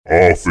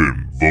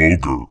often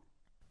vulgar,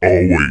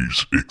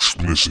 always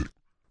explicit,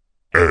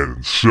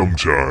 and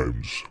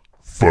sometimes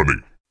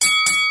funny.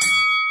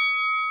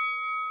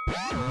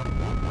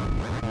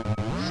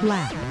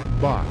 Slap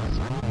Box.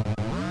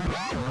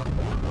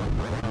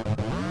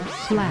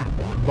 slap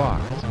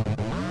Box.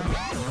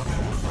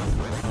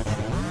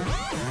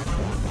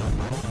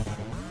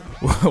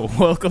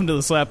 Welcome to the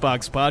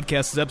Slapbox Podcast.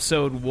 It's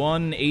episode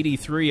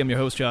 183. I'm your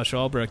host, Josh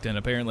Albrecht, and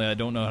apparently I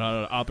don't know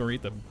how to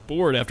operate the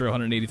board after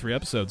 183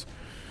 episodes.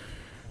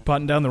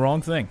 Potting down the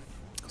wrong thing.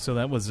 So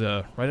that was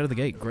right out of the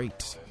gate.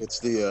 Great. It's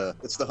the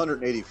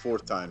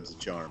 184th time's the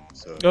charm.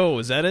 So Oh,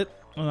 is that it?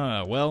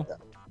 Well,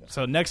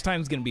 so next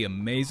time's going to be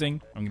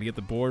amazing. I'm going to get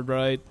the board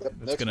right. yep,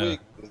 It's next gonna week.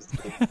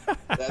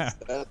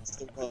 That's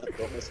the one.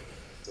 Don't miss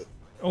it.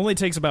 only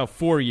takes about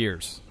 4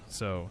 years.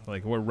 So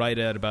like we're right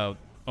at about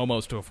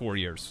almost to 4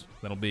 years.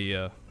 That'll be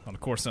on the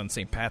course on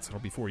St. Pat's. It'll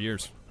be 4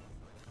 years.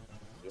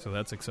 So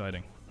that's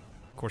exciting.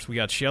 Of course, we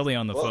got Shelly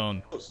on the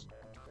phone. Close.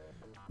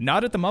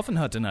 Not at the Muffin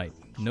Hut tonight.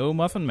 No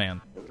Muffin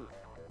Man.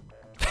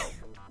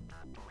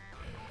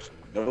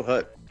 No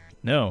hut.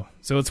 No.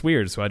 So it's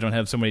weird. So I don't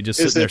have somebody just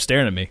Is sitting there it-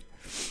 staring at me.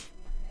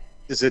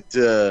 Is it?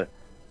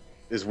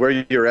 Is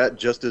where you're at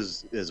just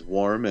as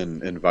warm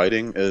and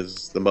inviting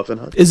as the Muffin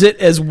Hut? Is it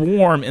as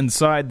warm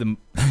inside the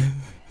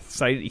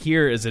site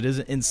here as it is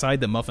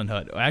inside the Muffin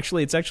Hut?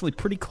 Actually, it's actually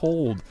pretty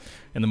cold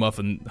in the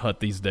Muffin Hut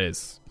these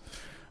days.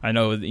 I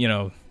know,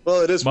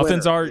 Well, it is.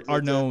 muffins winter.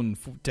 are known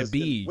to In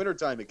be.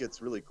 wintertime. It gets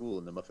really cool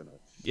in the Muffin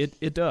Hut.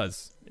 It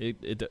does.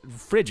 It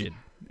frigid.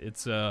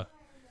 It's a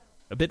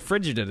bit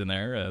frigid in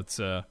there. It's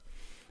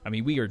I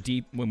mean, we are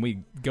deep when we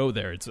go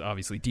there. It's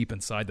obviously deep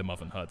inside the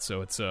Muffin Hut,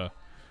 so it's a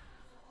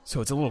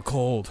little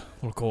cold.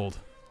 A little cold.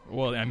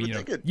 Well, I mean,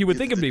 you would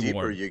think it'd the be deeper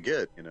warm. you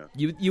get,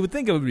 You would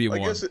think it would be I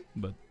warm, guess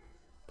but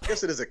I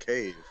guess it is a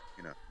cave.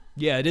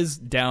 yeah, it is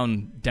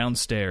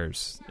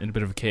downstairs in a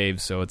bit of a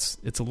cave, so it's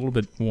a little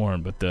bit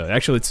warm. But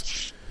actually,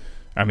 it's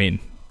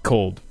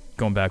cold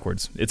going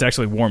backwards. It's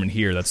actually warm in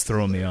here. That's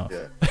throwing me off.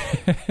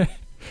 Yeah.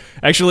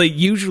 Actually,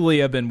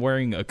 usually I've been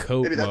wearing a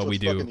coat Maybe that's while we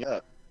what's fucking do. you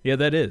up. Yeah,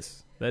 that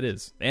is,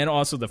 and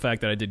also the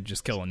fact that I did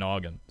just kill a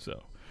noggin.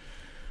 So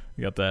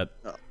you got that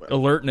Oh, well.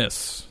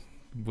 alertness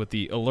with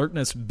the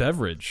alertness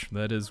beverage.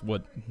 That is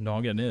what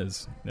noggin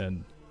is,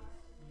 and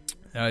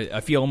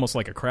I feel almost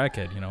like a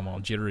crackhead. I'm all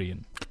jittery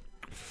and.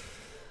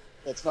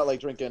 It's not like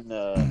drinking.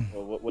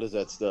 What is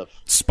that stuff?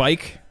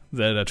 Spike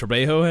that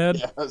Trebejo had.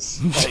 Yes.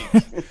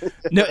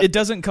 No, it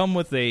doesn't come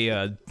with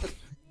a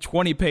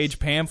 20-page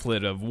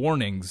pamphlet of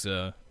warnings.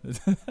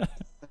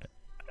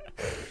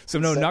 So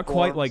no, not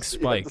quite like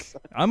Spike. Yes.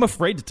 I'm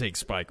afraid to take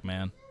Spike,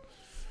 man.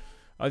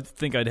 I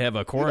think I'd have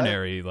a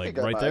coronary I think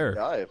I right might there.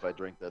 die if I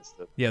drink that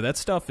stuff. Yeah, that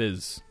stuff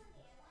is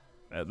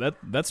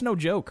that's no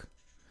joke.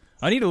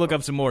 I need to look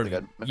up some more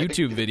think I'd-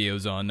 YouTube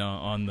videos on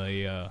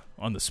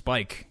the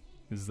Spike.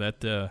 Is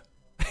that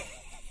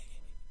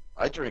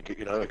I drink,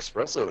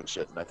 espresso and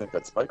shit, and I think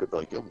that Spike would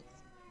probably kill me.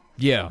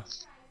 yeah.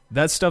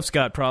 That stuff's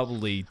got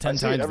probably 10 I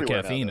see it times the everywhere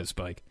now, caffeine though. as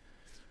Spike.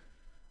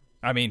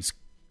 I mean,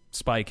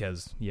 Spike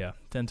has,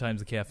 10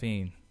 times the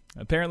caffeine.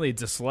 Apparently,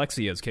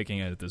 dyslexia is kicking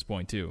in at this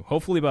point, too.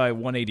 Hopefully by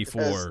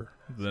 184,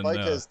 then... Spike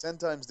has 10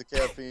 times the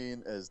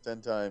caffeine, as 10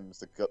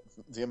 times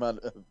the amount.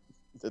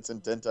 It's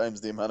in 10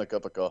 times the amount of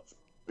cup of coffee.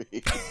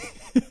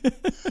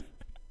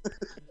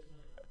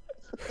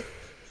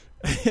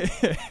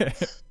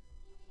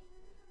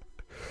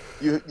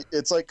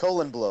 It's like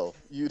colon blow.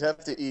 You'd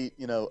have to eat,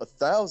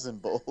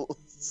 1,000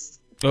 bowls.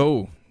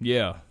 Oh,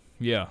 yeah.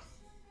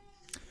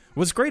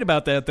 What's great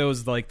about that, though,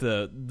 is like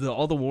the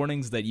all the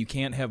warnings that you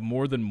can't have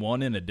more than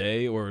one in a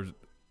day,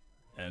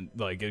 and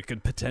like it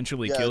could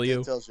potentially Yeah, kill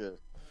you. It tells you.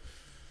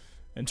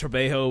 And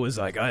Trebejo was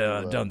like,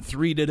 I've done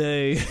 3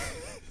 today.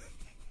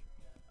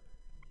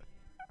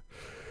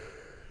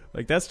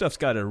 Like, that stuff's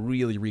got to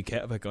really wreak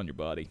havoc on your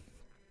body.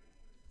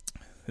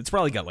 It's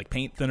probably got, like,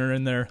 paint thinner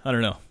in there. I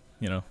don't know.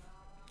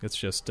 It's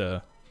just, Yeah,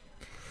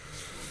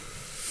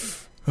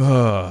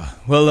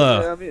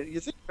 I mean,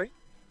 you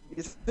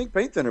think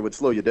paint thinner would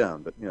slow you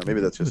down, but maybe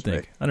that's I just me.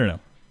 think. I don't know.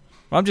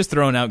 I'm just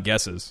throwing out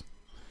guesses.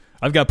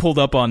 I've got pulled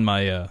up on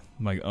my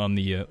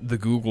the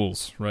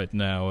Googles right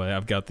now.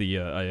 I've got the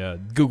I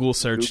Google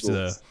searched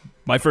Googles.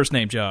 my first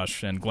name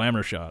Josh and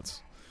glamour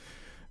shots,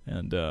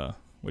 and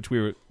which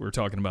we were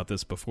talking about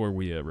this before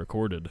we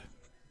recorded,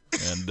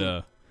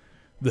 and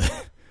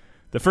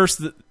the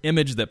first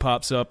image that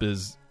pops up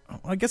is,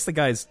 I guess the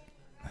guy's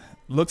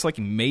looks like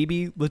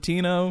maybe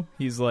Latino.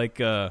 He's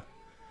like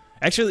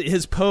actually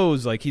his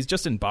pose, like he's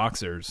just in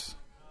boxers,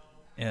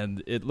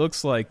 and it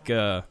looks like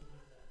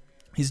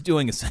he's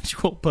doing a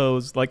sensual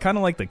pose, like kind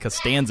of like the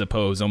Costanza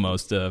pose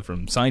almost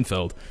from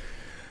Seinfeld,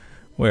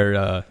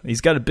 where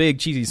he's got a big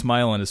cheesy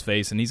smile on his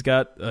face, and he's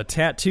got a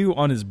tattoo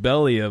on his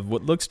belly of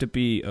what looks to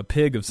be a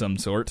pig of some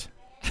sort.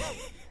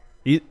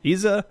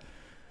 He's a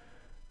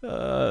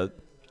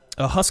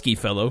husky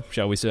fellow,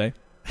 shall we say?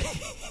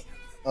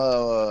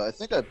 I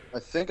think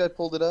I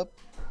pulled it up.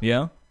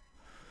 Yeah.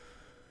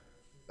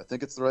 I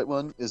think it's the right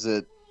one. Is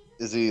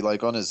he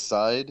like on his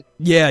side?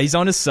 Yeah, he's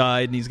on his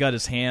side, and he's got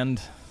his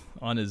hand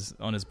on his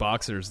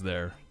boxers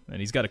there, and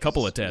he's got a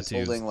couple of tattoos.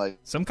 He's holding, like,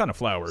 some kind of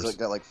flowers. He's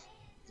got like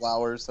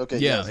flowers. Okay,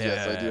 Yeah,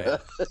 yes, I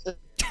do.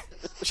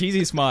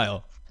 Cheesy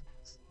smile.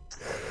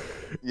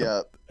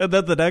 Yeah. And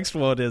then the next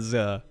one is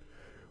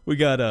we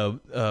got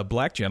a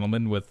black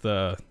gentleman with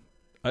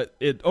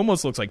it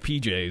almost looks like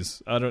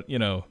PJs. I don't.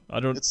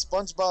 It's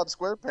SpongeBob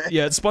SquarePants.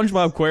 Yeah, it's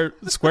SpongeBob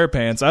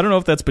SquarePants. I don't know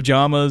if that's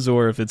pajamas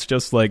or if it's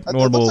just like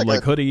normal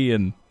like hoodie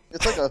and.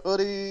 It's like a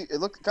hoodie. It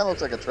kind of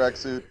looks like a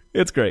tracksuit.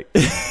 It's great.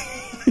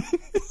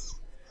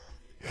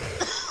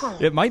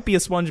 It might be a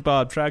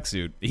SpongeBob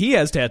tracksuit. He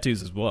has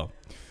tattoos as well.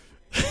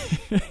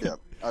 Yeah.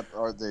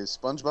 Are they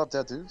SpongeBob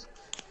tattoos?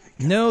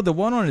 No, the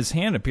one on his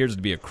hand appears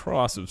to be a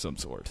cross of some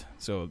sort.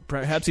 So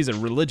perhaps he's a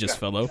religious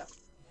fellow.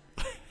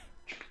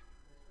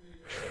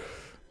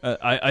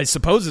 I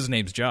suppose his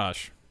name's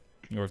Josh,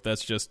 or if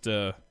that's just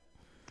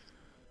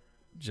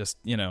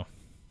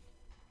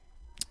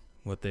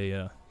what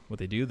they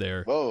do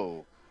there.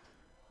 Whoa.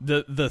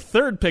 The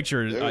third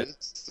picture. There's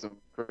some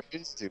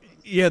crazy.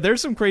 Yeah,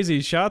 there's some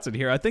crazy shots in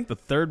here. I think the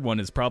third one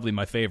is probably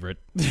my favorite.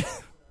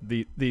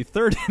 The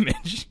third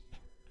image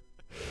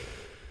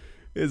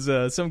is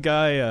some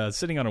guy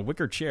sitting on a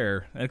wicker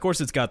chair, and of course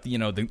it's got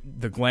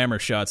the glamour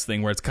shots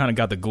thing where it's kind of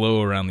got the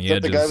glow around the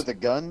edges. The guy with the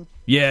gun?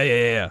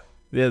 Yeah.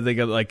 They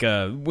got like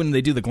when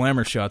they do the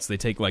glamour shots, they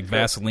take like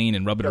Vaseline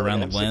and rub it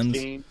around the lens.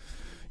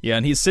 Yeah,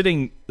 and he's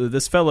sitting.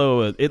 This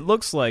fellow, it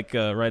looks like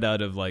right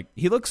out of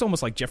he looks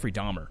almost like Jeffrey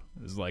Dahmer.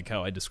 Is like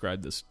how I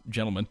describe this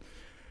gentleman.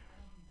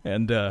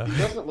 And he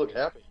doesn't look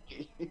happy.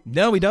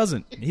 No, he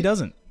doesn't. He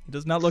doesn't. He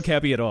does not look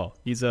happy at all.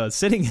 He's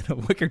sitting in a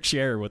wicker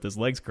chair with his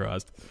legs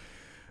crossed.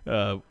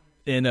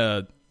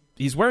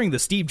 He's wearing the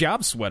Steve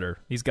Jobs sweater.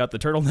 He's got the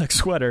turtleneck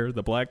sweater,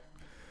 the black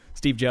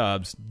Steve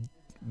Jobs.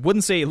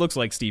 Wouldn't say he looks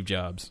like Steve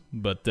Jobs,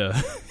 but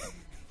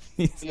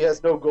he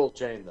has no gold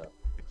chain though.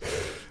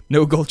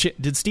 No gold chain.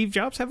 Did Steve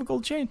Jobs have a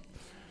gold chain?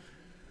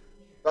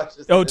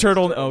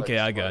 Turtle. Okay,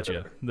 I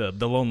gotcha.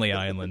 The Lonely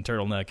Island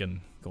turtleneck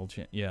and gold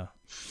chain. Yeah,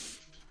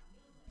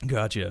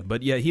 gotcha.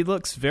 But yeah, he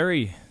looks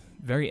very,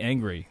 very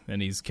angry,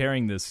 and he's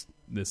carrying this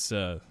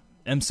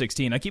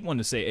M16. I keep wanting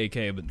to say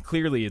AK, but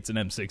clearly it's an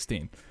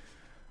M16.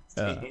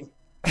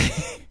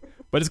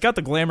 But it's got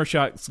the glamour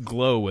shots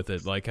glow with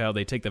it, like how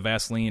they take the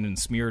Vaseline and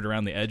smear it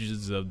around the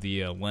edges of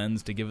the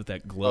lens to give it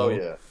that glow. Oh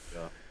yeah.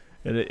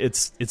 And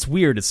it's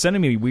weird. It's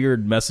sending me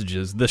weird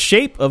messages. The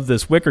shape of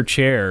this wicker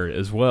chair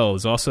as well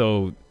is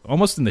also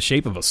almost in the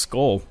shape of a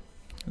skull.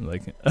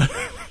 Like, I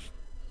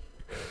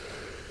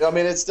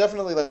mean, it's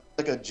definitely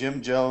like a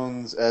Jim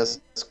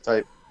Jones-esque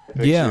type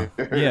picture.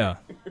 Yeah.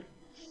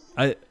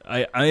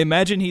 I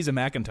imagine he's a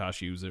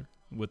Macintosh user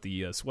with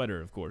the sweater,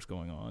 of course,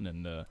 going on,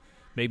 and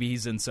maybe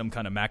he's in some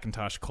kind of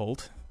Macintosh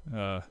cult.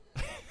 But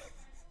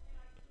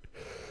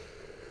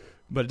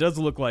it does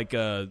look like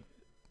the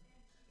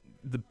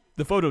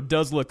photo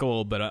does look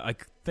old, but I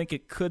think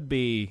it could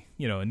be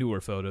a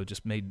newer photo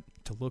just made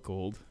to look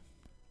old.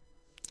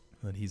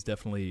 But he's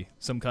definitely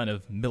some kind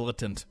of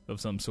militant of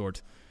some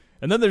sort.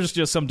 And then there's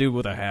just some dude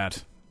with a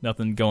hat,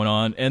 nothing going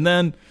on, and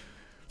then.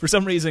 For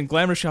some reason,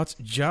 Glamour Shots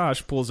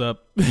Josh pulls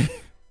up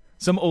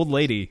some old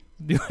lady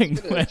doing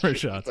glamour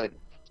shots.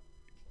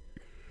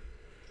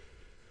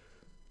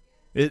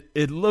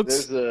 It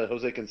looks. There's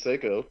Jose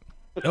Canseco.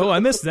 Oh, I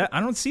missed that. I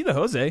don't see the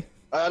Jose.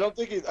 I don't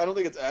think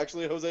it's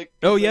actually Jose Canseco.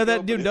 Oh yeah,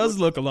 that dude does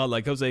look a lot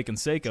like Jose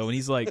Canseco, and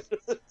he's like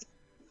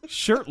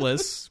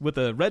shirtless with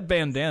a red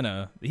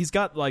bandana. He's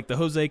got like the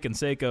Jose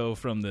Canseco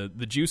from the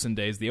juicing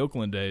days, the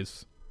Oakland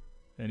days.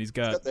 And he's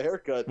got the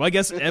haircut. Well, I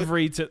guess he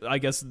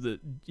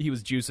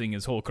was juicing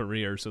his whole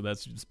career, so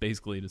that's just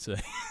basically to say.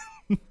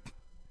 But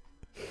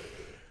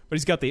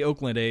he's got the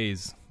Oakland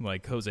A's,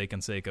 like Jose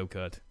Canseco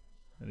cut.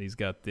 And he's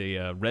got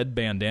the red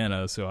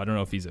bandana, so I don't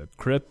know if he's a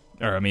Crip,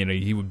 or I mean,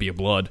 he would be a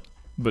Blood.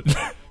 But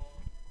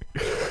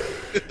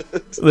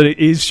so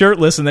he's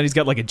shirtless, and then he's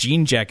got like a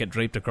jean jacket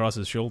draped across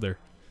his shoulder.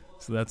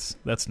 So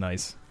that's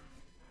nice.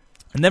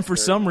 And then for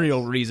some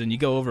real reason, you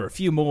go over a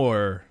few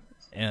more.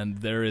 And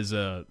there is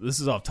this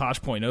is off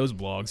Tosh.0's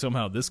blog.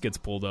 Somehow this gets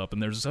pulled up,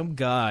 and there's some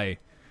guy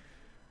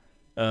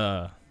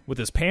with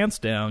his pants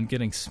down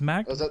getting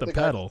smacked with the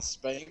pedal.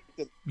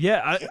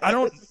 Yeah, I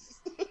don't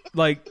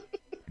like.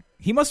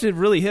 He must have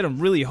really hit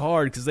him really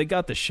hard because they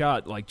got the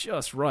shot like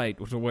just right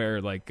to where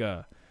like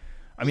I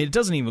mean it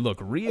doesn't even look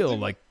real.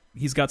 Like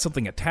he's got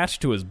something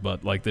attached to his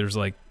butt. Like there's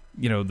like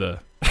the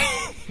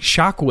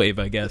shockwave,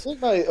 I guess. I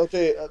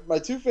think my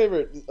two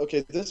favorite.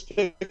 Okay, this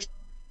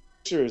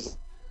picture is.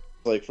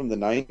 Like from the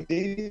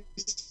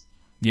 90s.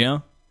 Yeah,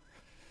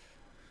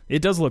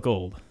 it does look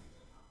old.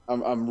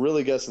 I'm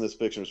really guessing this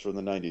picture is from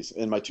the 90s.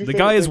 And my two. The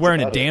guy is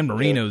wearing a Dan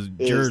Marino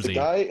jersey. The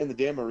guy in the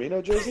Dan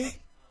Marino jersey,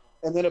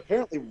 and then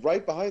apparently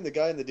right behind the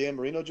guy in the Dan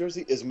Marino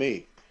jersey is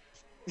me.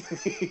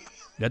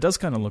 That does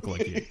kind of look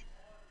like you.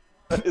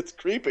 It's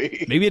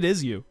creepy. Maybe it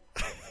is you.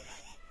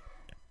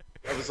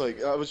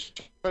 I was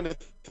trying to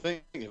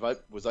think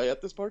was I at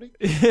this party?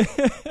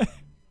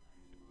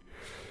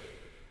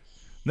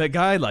 That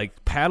guy,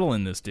 like,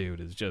 paddling this dude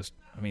is just,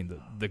 I mean,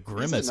 the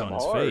grimace on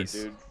his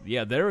face. Dude.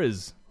 Yeah, there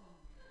is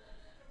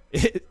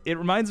It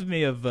reminds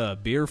me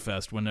of Beer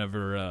Fest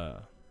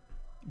whenever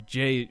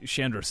Jay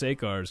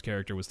Chandrasekhar's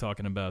character was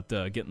talking about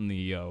getting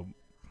the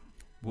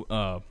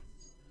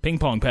ping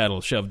pong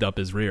paddle shoved up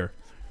his rear.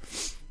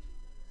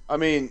 I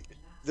mean,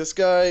 this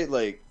guy,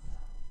 like,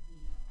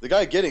 the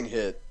guy getting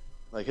hit,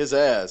 like his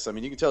ass. I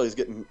mean, you can tell he's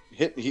getting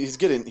hit. He's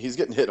getting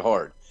hit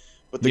hard.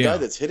 But the guy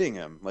that's hitting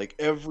him, like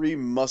every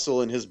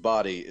muscle in his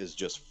body is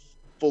just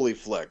fully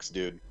flexed,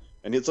 dude.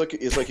 And it's like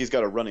he's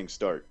got a running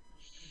start.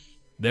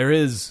 There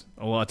is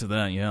a lot to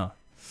that, yeah.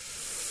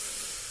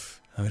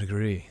 I would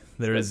agree.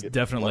 There is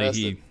definitely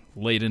blasted. he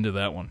laid into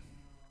that one.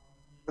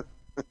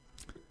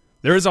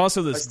 There is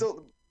also this.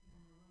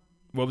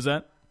 What was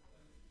that?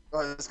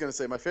 I was gonna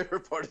say my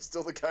favorite part is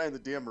still the guy in the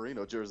Dan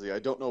Marino jersey. I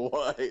don't know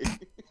why.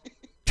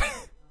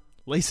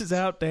 Laces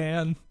out,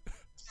 Dan.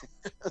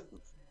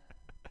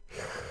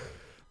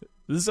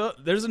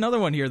 There's another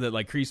one here that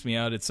like creeps me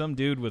out. It's some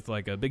dude with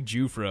like a big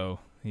Jufro.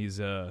 He's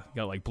got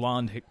like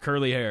blonde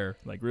curly hair,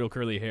 like real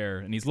curly hair,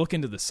 and he's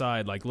looking to the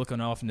side, like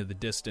looking off into the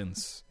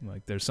distance.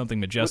 Like there's something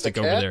majestic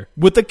over there.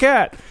 With the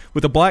cat,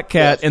 with the black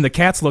cat, and the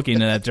cat's looking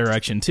in that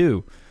direction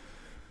too.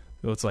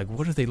 So it's like,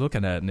 what are they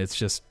looking at? And it's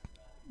just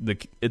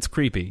it's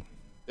creepy.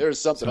 There's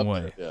something some up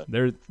way. there.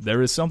 Yeah.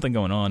 There is something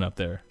going on up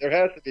there. There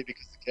has to be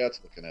because the cat's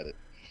looking at it.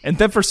 And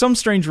then for some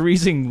strange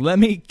reason,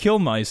 Lemmy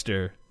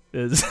Kilmeister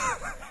is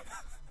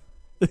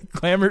the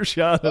glamour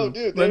shot of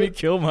Lemmy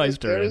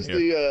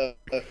Kilmeister.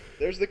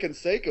 There's the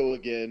Canseco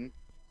again,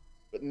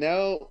 but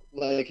now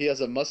like he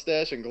has a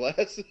mustache and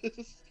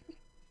glasses.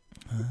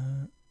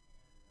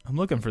 I'm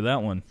looking for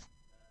that one.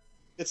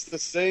 It's the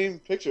same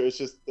picture. It's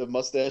just the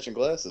mustache and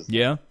glasses.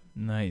 Yeah,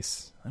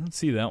 nice. I don't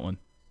see that one.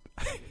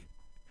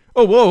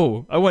 Oh,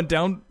 whoa! I went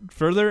down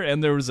further,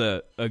 and there was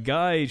a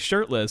guy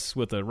shirtless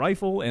with a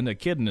rifle and a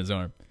kid in his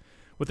arm,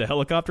 with a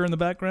helicopter in the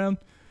background.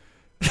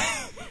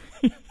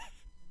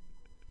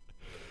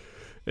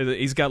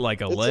 He's got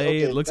like a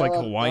lei. It looks like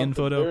a Hawaiian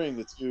photo. Comparing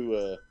the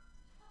two,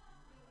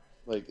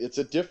 like it's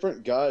a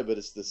different guy, but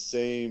it's the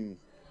same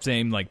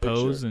like picture.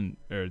 Pose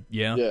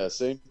yeah,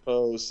 same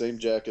pose, same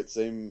jacket,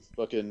 same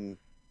fucking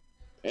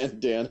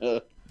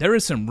bandana. There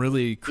is some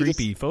really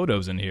creepy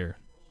photos in here.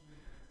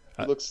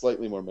 He looks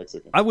slightly more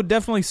Mexican. I would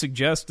definitely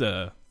suggest,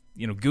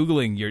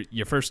 Googling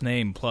your first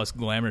name plus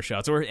glamour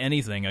shots, or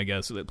anything, I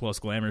guess, plus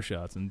glamour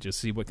shots, and just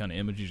see what kind of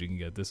images you can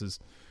get. This is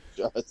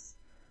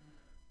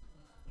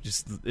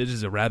it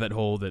is a rabbit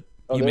hole that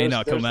you may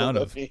not come out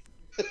of.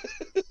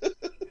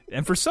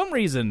 And for some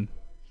reason,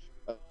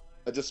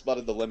 I just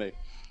spotted the Lemmy.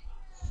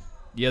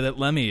 Yeah, that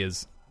Lemmy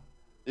is.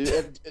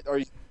 Have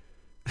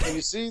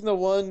you seen the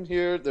one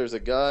here? There's a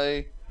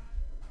guy.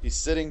 He's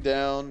sitting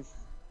down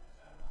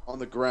on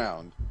the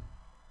ground,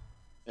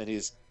 and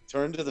he's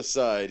turned to the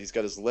side. He's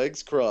got his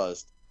legs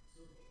crossed,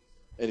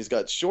 and he's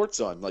got shorts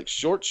on, like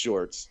short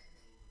shorts.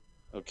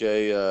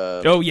 Okay.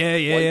 Yeah.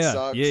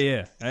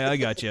 I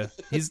got you.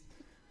 He's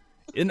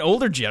an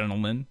older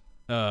gentleman.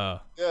 Yeah.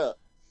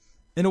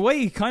 In a way,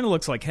 he kind of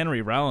looks like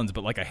Henry Rollins,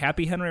 but like a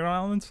happy Henry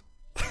Rollins.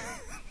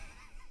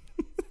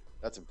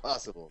 That's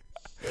impossible.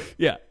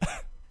 Yeah.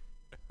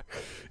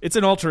 It's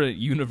an alternate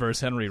universe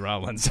Henry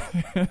Rollins.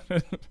 I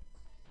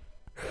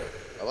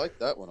like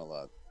that one a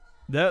lot.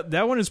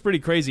 That one is pretty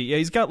crazy. Yeah,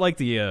 he's got like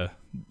the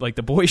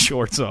boy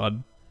shorts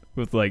on,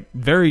 with like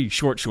very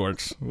short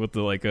shorts with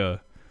the like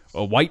a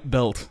white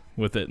belt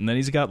with it, and then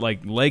he's got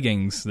like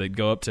leggings that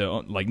go up to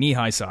like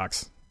knee-high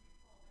socks.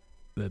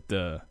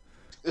 That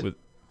with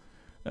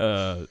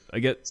I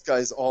get this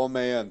guy's all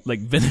man, like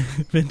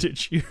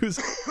vintage shoes.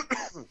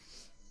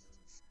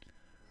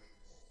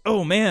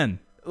 Oh man!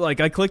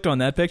 Like I clicked on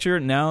that picture.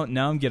 Now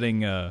I'm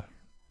getting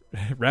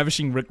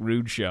Ravishing Rick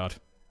Rude shot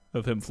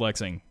of him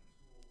flexing.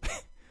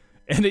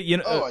 And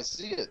it, I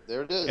see it.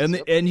 There it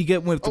is. And you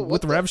get with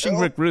the Ravishing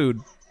Rick Rude.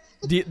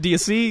 Do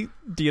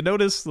you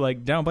notice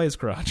like down by his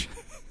crotch?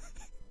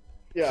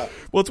 Yeah.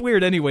 Well, it's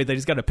weird anyway that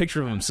he's got a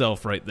picture of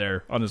himself right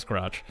there on his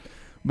crotch.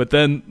 But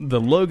then the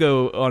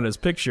logo on his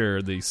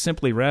picture, the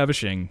Simply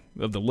Ravishing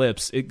of the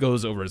lips, it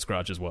goes over his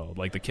crotch as well,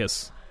 like the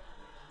kiss.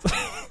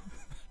 Oh,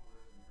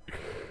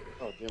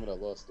 damn it, I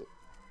lost it.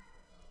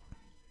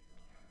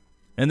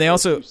 And they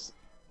also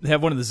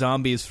have one of the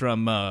zombies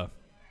from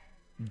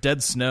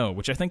Dead Snow,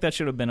 which I think that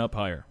should have been up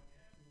higher,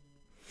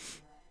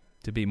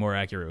 to be more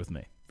accurate with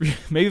me.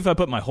 Maybe if I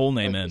put my whole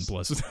name in,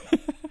 plus.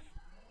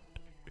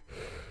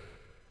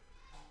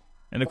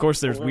 And of course,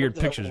 there's weird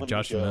pictures of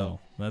Josh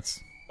Duhamel.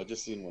 I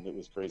just seen one. It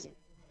was crazy.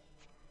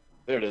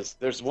 There it is.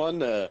 There's one.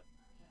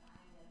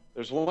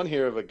 There's one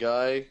here of a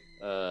guy,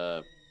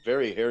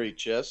 very hairy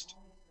chest.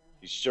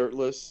 He's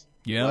shirtless,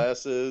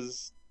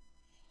 glasses,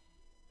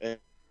 and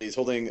he's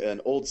holding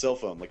an old cell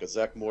phone, like a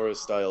Zach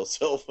Morris style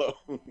cell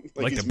phone,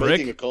 like he's the brick?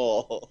 making a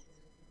call.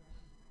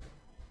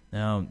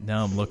 Now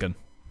I'm looking.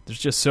 There's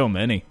just so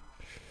many.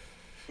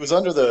 It was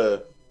under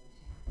the.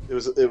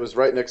 It was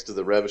right next to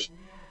the Ravishing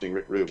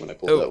Rick Rude when I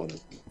pulled that one.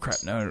 Crap!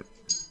 Now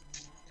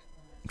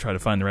try to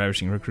find the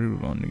Ravishing Rick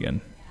Rude one again.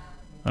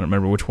 I don't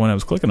remember which one I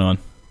was clicking on.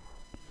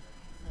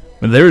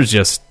 But there's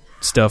just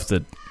stuff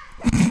that.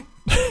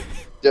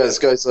 Yeah, Yeah, this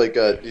guy's like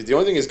the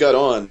only thing he's got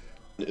on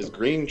is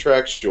green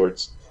track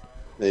shorts.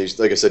 And he's,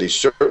 like I said, he's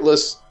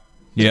shirtless.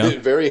 Yeah.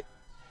 Very.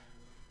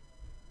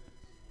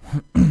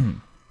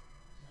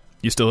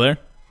 You still there?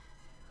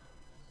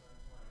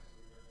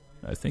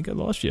 I think I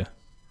lost you.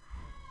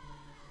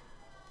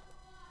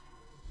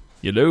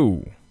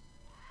 Hello.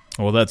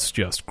 Well, that's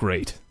just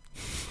great.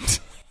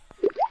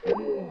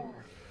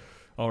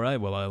 All right,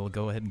 well, I will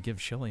go ahead and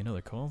give Shelley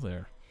another call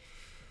there.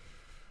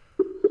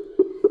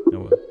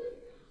 Oh,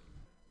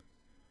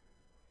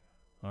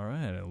 all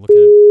right, look at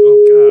it.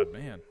 Oh, God,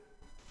 man.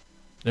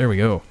 There we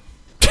go.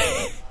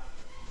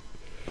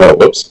 Oh,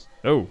 whoops.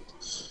 Oh,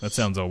 that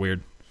sounds all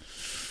weird.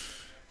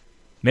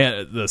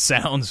 Man, the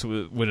sounds,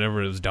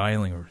 whatever it was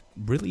dialing, were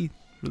really,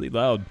 really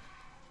loud.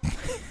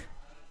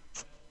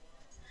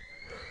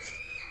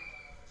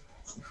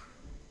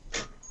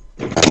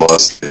 I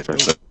lost it for a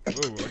second. Oh, I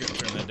gotta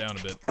turn that down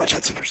a bit.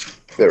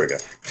 There we go. I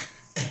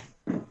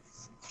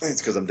think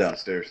it's because I'm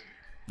downstairs.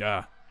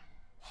 Ah.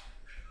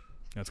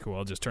 That's cool.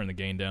 I'll just turn the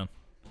gain down.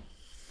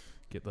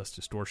 Get less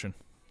distortion.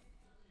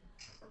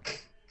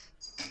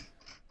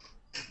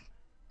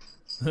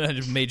 I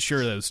just made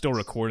sure that it was still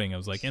recording. I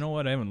was like, you know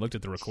what? I haven't looked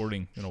at the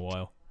recording in a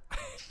while.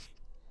 It'd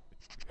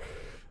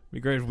be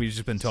great if we'd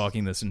just been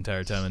talking this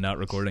entire time and not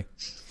recording.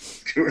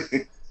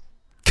 But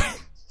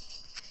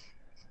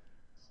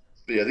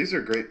yeah, these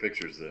are great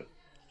pictures, though.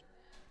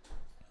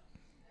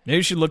 Maybe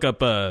you should look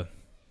up, of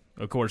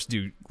course,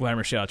 do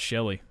Glamour Shots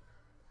Shelley.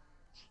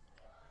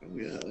 Oh,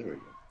 yeah, there we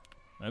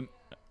go.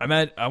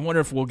 I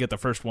wonder if we'll get the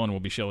first one will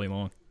be Shelley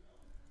Long.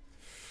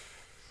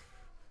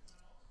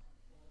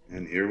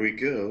 And here we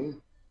go.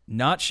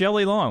 Not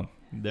Shelley Long.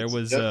 There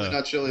was definitely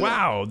not Shelley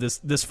wow,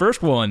 this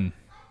first one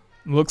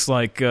looks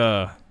like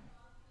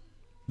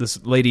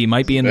this lady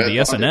might be into Bad the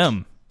S&M.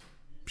 bondage.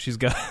 She's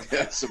got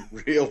Yeah, some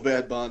real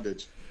bad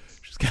bondage.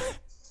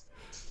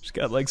 she's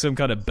got like some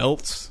kind of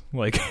belts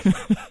like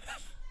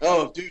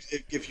Oh, dude,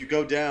 if you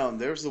go down,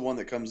 there's the one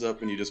that comes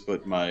up when you just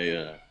put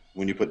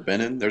when you put Ben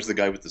in, there's the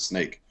guy with the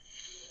snake.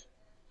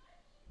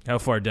 How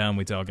far down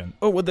we talking?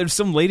 Oh, well, there's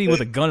some lady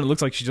with a gun. It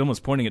looks like she's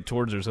almost pointing it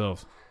towards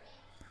herself.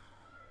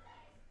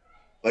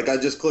 Like, I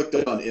just clicked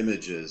on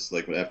images,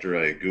 like, after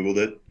I Googled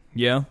it,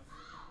 Yeah?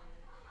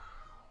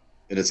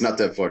 and it's not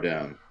that far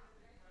down.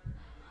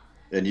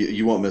 And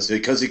you won't miss it,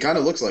 because he kind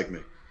of looks like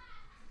me.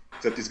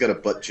 Except he's got a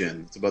butt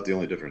chin. It's about the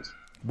only difference.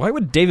 Why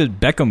would David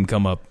Beckham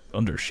come up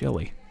under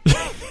Shelley?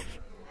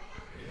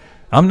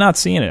 I'm not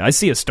seeing it. I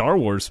see a Star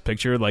Wars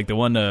picture, like the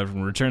one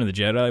from Return of the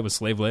Jedi with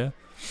Slave Leia.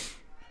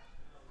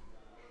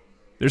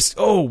 There's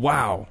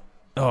wow.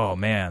 Oh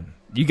man.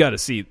 You got to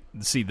see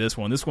this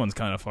one. This one's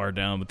kind of far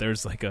down, but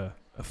there's like a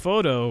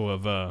photo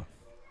of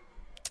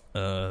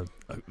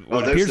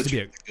what appears to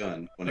be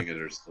gun pointing at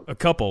her. A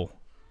couple.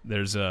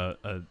 There's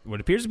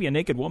what appears to be a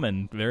naked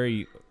woman,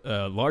 very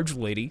large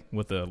lady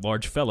with a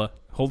large fella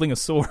holding a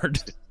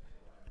sword.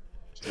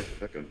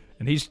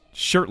 And he's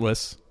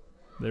shirtless.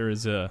 There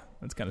is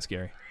that's kind of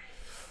scary.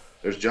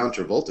 There's John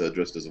Travolta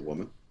dressed as a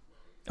woman.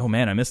 Oh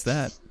man, I missed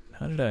that.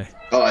 How did I?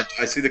 Oh,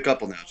 I see the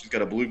couple now. She's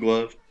got a blue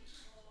glove.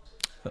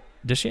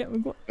 Does she have a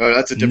glove? Oh,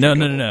 that's a different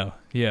couple. No.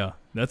 Yeah,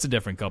 that's a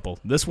different couple.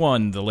 This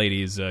one, the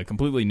lady is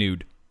completely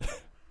nude.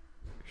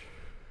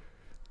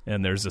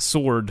 And there's a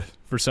sword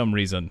for some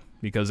reason.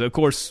 Because, of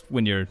course,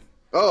 when you're...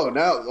 Oh,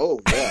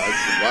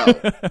 yeah.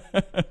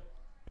 Wow.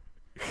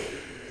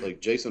 Like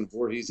Jason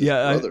Voorhees'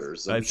 brother or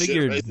some I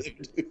figured...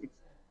 shit.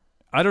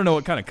 I don't know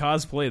what kind of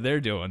cosplay they're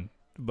doing,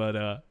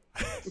 but...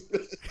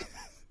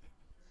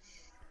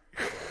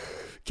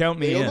 Count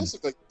me in. They almost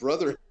look like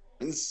brother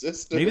and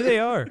sister. Maybe they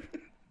are.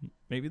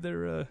 Maybe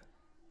they're...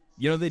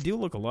 they do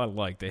look a lot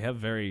alike. They have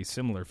very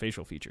similar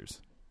facial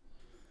features.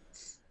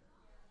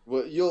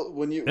 Well,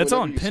 It's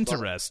on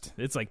Pinterest.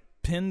 It's like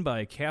pinned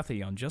by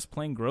Kathy on Just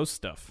Plain Gross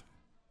Stuff.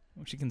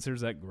 She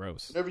considers that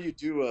gross. Whenever you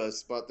do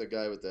spot the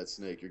guy with that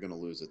snake, you're going to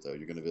lose it, though.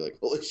 You're going to be like,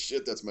 holy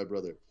shit, that's my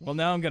brother. Well,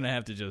 now I'm going to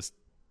have to just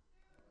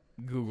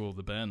Google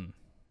the Ben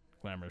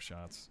Glamour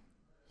Shots.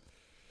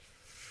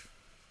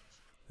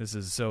 This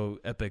is so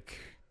epic.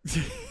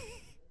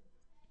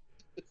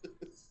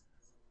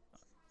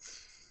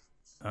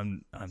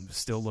 I'm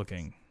still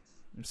looking.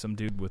 There's some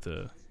dude with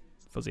a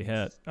fuzzy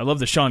hat. I love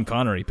the Sean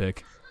Connery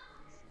pic.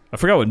 I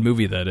forgot what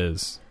movie that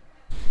is.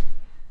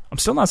 I'm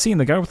still not seeing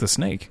the guy with the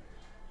snake.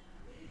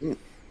 I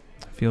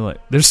feel like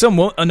there's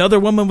another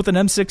woman with an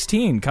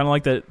M16, kind of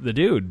like the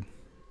dude.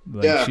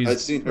 Like yeah, she's I've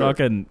seen her.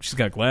 Rocking, she's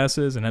got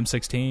glasses and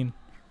M16.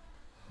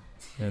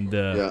 And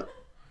yeah.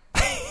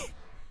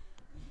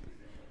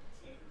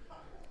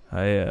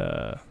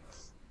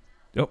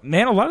 Oh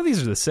man, a lot of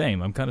these are the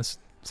same. I'm kind of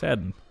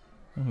saddened.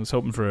 I was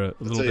hoping for a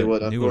little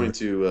bit I'm newer. going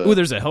to. Ooh,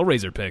 there's a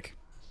Hellraiser pic.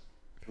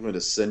 I'm going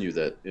to send you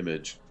that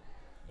image.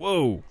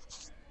 Whoa!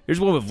 Here's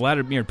one with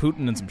Vladimir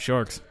Putin and some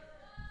sharks.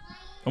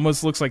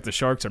 Almost looks like the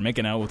sharks are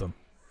making out with him.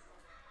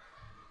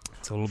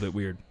 It's a little bit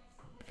weird.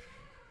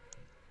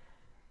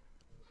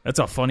 That's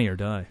a Funny or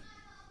Die.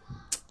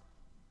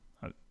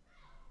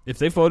 If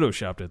they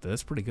photoshopped it,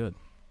 that's pretty good.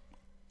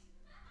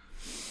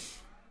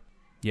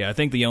 Yeah, I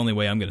think the only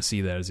way I'm going to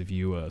see that is if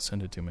you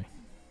send it to me.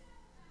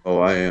 Oh,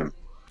 I am.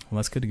 Well,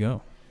 that's good to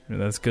go.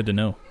 That's good to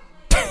know.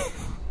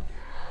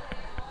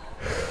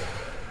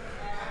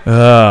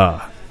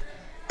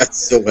 That's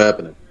still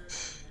happening.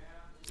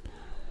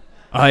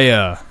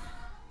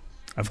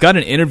 I've got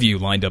an interview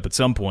lined up at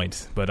some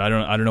point, but I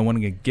don't know when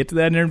I'm going to get to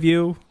that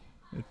interview.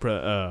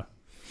 But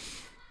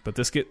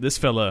this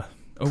fella,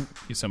 oh,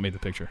 you sent me the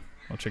picture.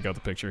 I'll check out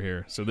the picture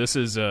here. So this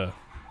is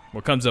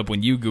what comes up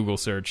when you Google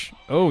search.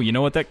 Oh, you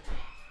know what, that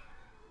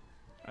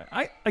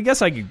I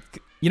guess I could.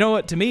 You know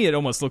what? To me, it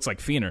almost looks like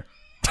Fiener.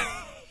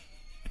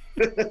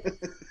 But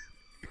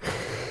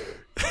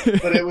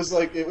it was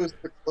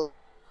the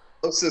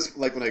closest.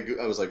 Like when I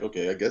was like,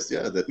 okay, I guess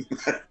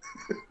that.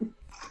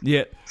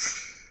 Yeah.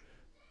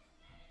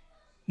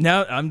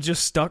 Now I'm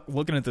just stuck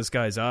looking at this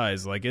guy's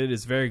eyes. Like, it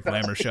is very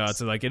glamour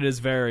shots. Like, it is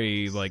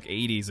very like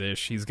 80s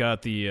ish. He's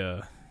got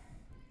the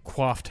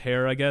coiffed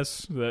hair, I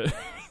guess.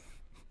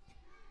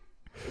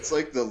 It's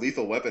like the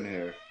Lethal Weapon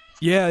hair.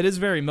 Yeah, it is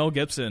very Mel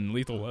Gibson,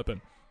 Lethal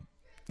Weapon.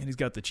 And he's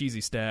got the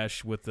cheesy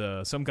stash with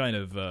some kind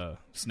of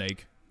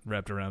snake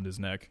wrapped around his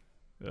neck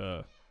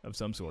of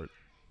some sort.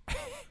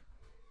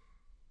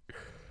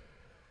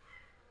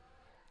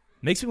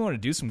 Makes me want to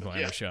do some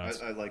glamour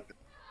shots. I like that.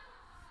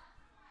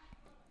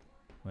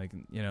 Like,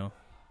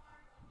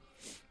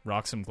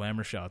 rock some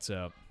glamour shots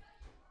out.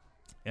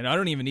 And I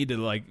don't even need to,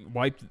 like,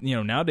 wipe...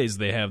 nowadays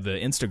they have the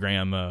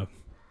Instagram...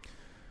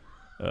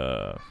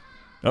 oh,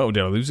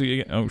 did I lose it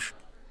again? Oh,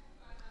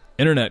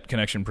 internet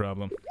connection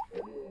problem.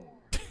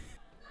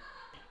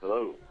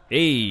 Hello.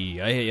 Hey,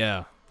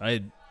 I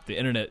had the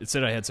internet... It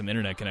said I had some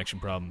internet connection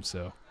problems,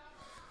 so...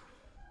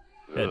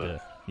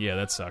 Yeah,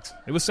 that sucks.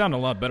 It was sounding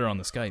a lot better on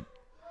the Skype.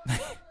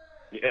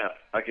 Yeah,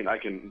 I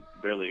can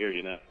barely hear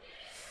you now.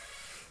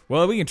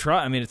 Well, we can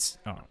try. I mean,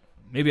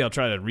 maybe I'll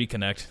try to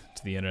reconnect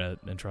to the internet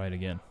and try it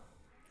again.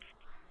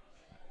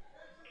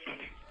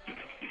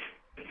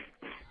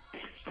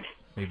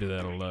 Maybe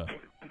that'll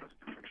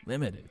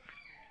limit it.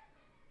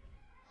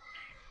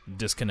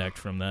 Disconnect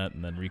from that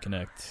and then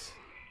reconnect.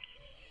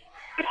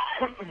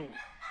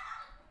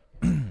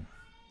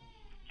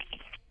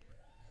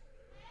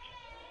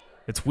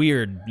 It's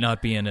weird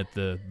not being at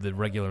the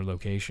regular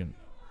location.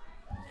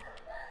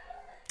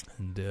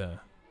 And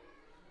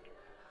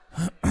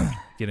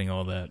getting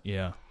all that,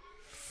 yeah.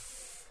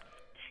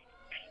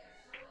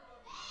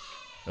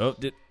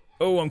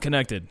 Oh, I'm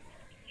connected.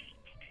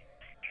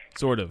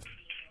 Sort of.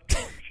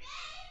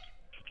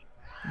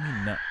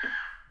 No.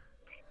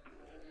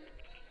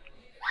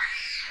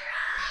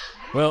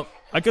 Well,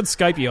 I could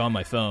Skype you on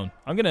my phone.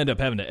 I'm going to end up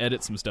having to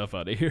edit some stuff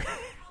out of here.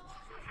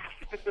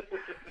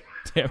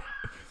 Damn.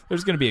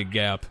 There's going to be a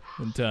gap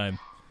in time.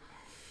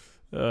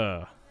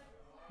 I'll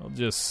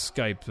just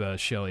Skype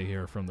Shelly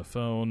here from the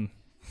phone.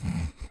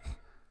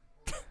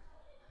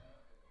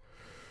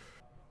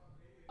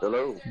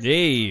 Hello.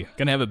 Yay.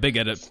 Going to have a big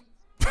edit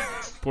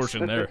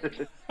portion there.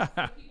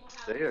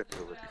 There.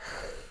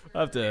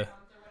 I'll have to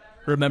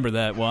remember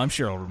that. Well, I'm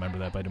sure I'll remember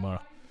that by tomorrow.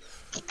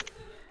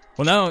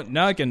 Well,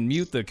 now I can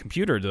mute the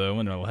computer, though,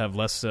 and it'll have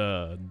less,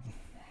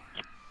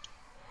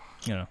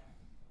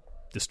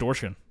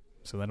 distortion.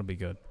 So that'll be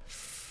good.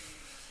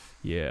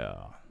 Yeah.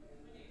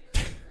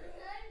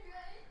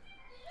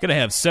 Gonna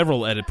have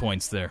several edit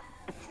points there.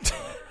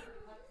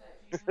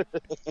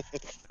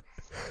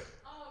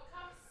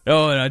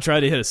 Oh, and I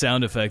tried to hit a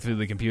sound effect through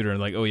the computer, and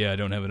like, oh yeah, I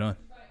don't have it on.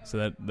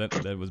 So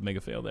that was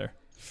mega fail there.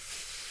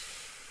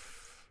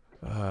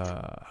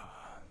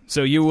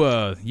 So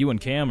you and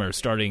Cam are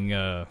starting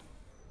the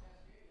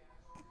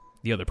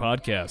other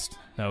podcast.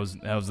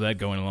 How's that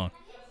going along?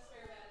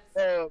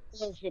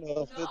 It's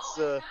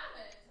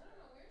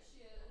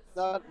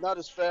not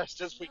as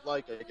fast as we'd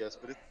like, I guess,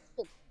 but it's.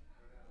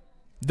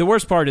 The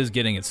worst part is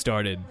getting it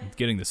started,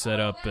 getting the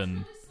setup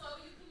and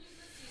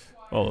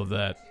all of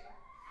that.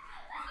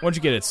 Once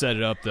you get it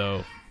set up,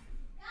 though.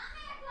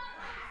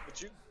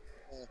 But you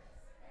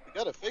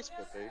got a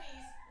Facebook page.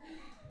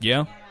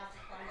 Yeah?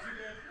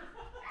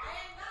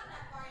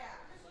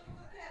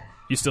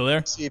 You still there?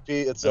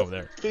 PCP, it's over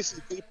there.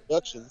 PCP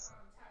Productions,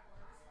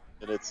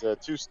 and it's 2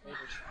 stoners,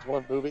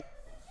 1 movie.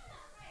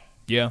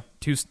 Yeah,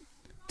 two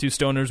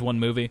stoners, 1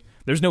 movie.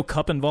 There's no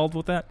cup involved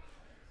with that?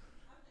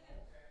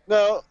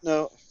 No.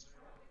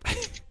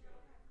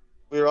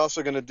 We were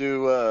also going to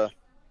do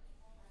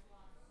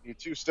the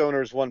 2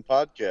 stoners, 1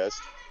 podcast.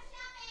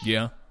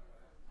 Yeah.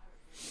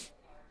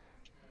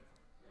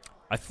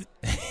 I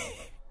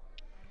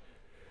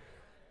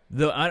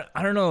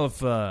don't know if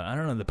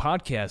the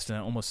podcast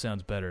almost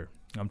sounds better.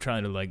 I'm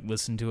trying to like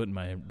listen to it in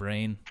my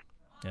brain,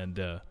 and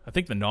I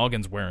think the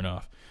noggin's wearing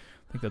off.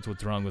 I think that's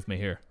what's wrong with me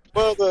here.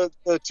 Well, the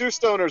 2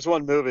 stoners,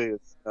 1 movie.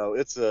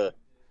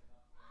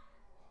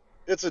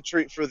 It's a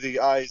treat for the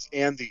eyes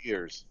and the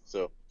ears.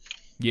 So.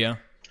 Yeah.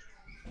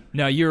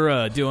 Now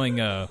you're doing.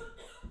 Are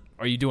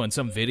you doing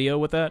some video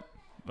with that?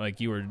 Like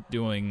you were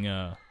doing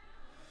the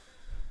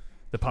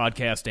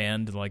podcast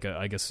and like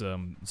I guess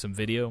some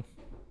video.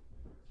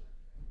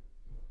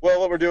 Well,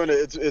 what we're doing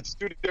it's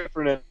 2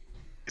 different.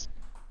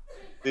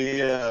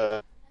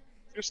 The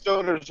Two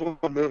Stoners,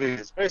 One Movie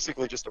is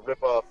basically just a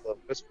ripoff of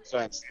Mystery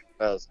Science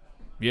 3000.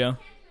 Yeah.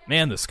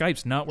 Man, the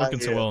Skype's not working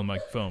so yeah. well on my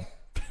phone.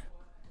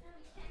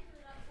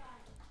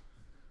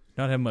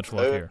 Not having much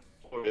luck here.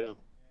 Yeah.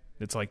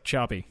 It's like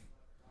choppy.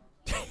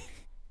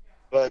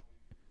 But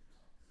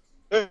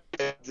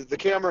the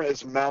camera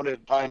is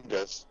mounted behind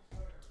us.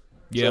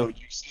 Yeah. So you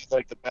see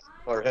like the back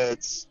of our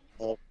heads.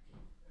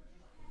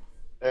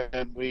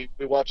 And we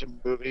watch a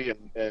movie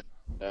and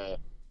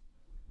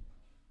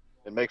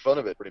make fun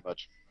of it pretty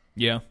much.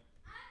 Yeah.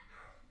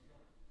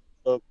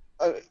 So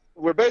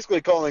we're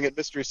basically calling it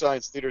Mystery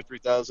Science Theater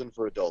 3000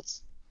 for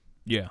adults.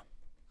 Yeah.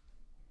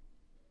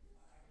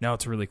 Now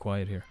it's really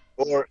quiet here.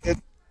 Or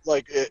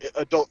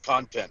adult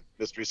content,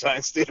 Mystery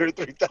Science Theater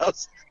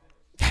 3000.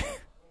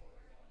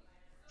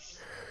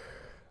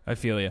 I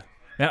feel you.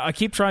 Now I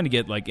keep trying to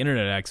get like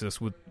internet access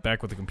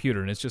back with the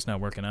computer, and it's just not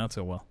working out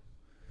so well.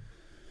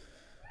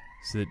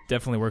 So it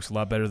definitely works a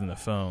lot better than the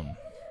phone.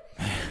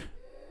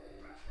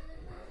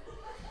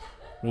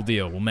 We'll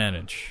deal. We'll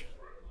manage.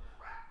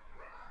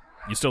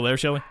 You still there,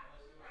 Shelley?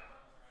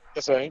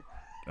 Yes, I am.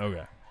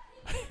 Okay.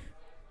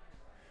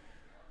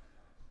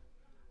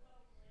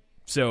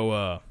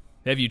 So,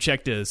 have you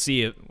checked to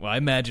see it? Well, I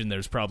imagine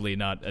there's probably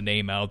not a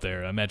name out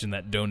there. I imagine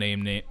that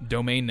domain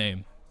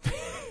name.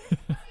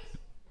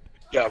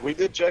 Yeah, we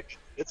did check.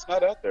 It's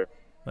not out there.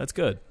 That's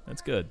good.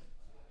 That's good.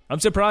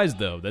 I'm surprised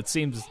though. That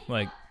seems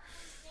like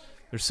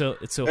it's so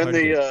And hard.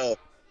 the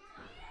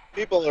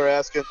people are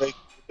asking.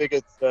 They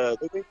think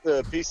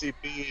the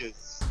PCP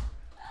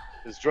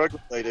is drug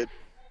related.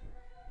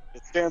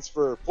 It stands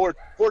for Poor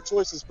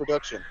Choices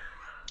Production.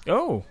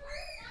 Oh.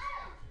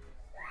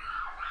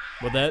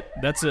 Well,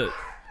 that's a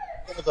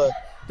Kind of a-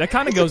 that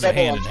kind of it's a goes double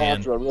hand in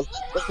hand entendre.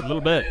 a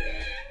little bit.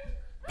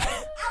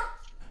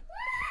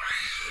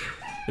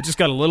 It just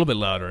got a little bit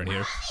louder in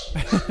here.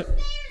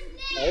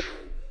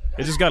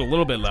 It just got a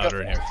little bit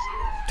louder in here.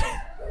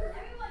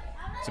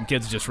 Some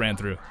kids just ran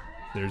through.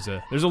 There's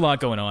a lot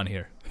going on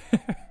here.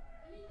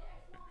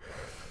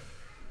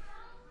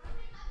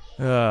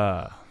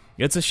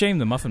 It's a shame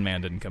the Muffin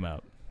Man didn't come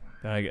out.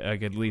 I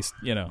could at least,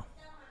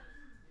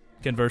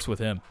 converse with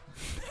him.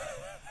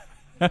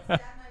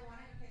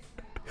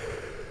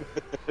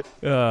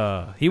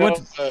 He went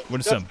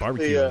to some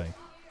barbecue, I think.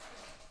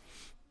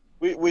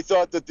 We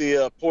thought that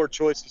the Poor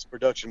Choices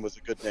Production was a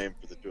good name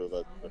for the two of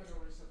us. But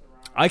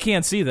I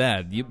can't see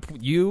that.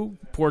 You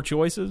Poor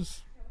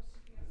Choices?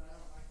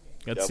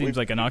 That seems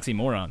like an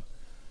oxymoron.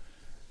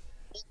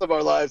 most of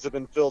our lives have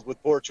been filled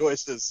with poor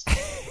choices.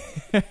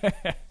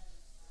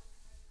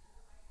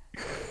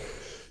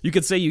 You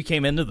could say you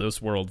came into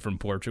this world from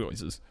poor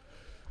choices.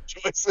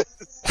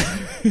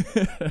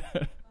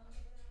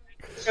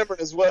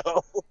 Cameron as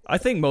well. I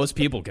think most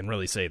people can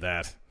really say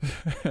that.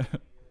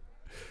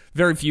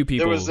 Very few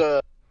people. There was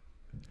I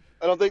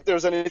don't think there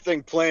was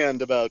anything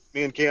planned about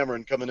me and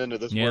Cameron coming into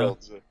this world.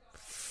 So.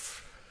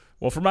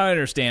 Well, from what I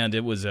understand,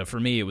 it was for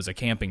me. It was a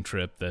camping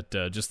trip that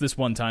just this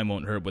one time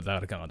won't hurt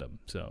without a condom.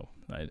 So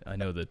I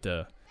know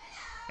that.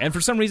 And for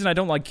some reason, I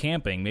don't like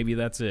camping. Maybe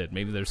that's it.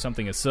 Maybe there's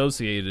something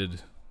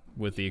associated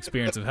with the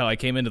experience of how I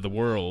came into the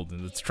world,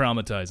 and it's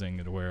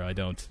traumatizing to where I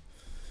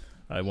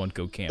won't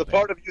go camping. The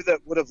part of you that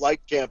would have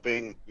liked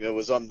camping,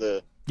 was on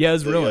the. Yeah, it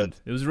was ruined.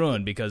 It was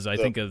ruined because I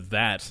think of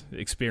that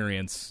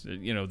experience,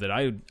 that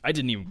I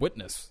didn't even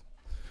witness,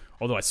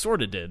 although I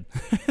sort of did.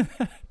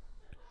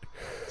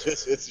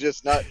 It's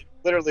just not.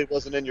 Literally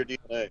wasn't in your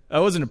DNA.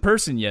 I wasn't a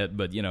person yet,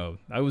 but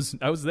I was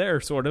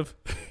there, sort of.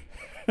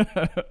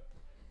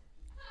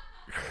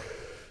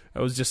 I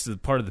was just a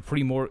part of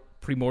the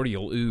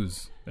primordial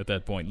ooze at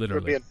that point,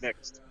 literally. We're being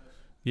mixed.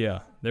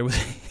 Yeah, there was.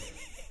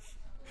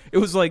 It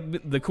was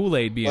like the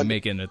Kool-Aid being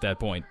making at that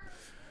point.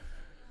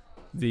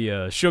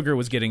 The sugar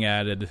was getting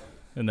added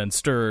and then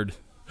stirred.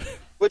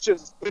 Which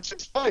is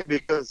fine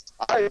because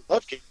I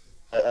love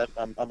camping.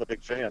 I'm a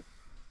big fan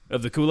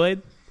Of the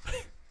Kool-Aid?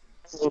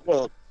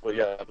 Well,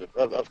 yeah,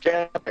 of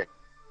camping.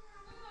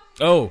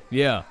 Oh,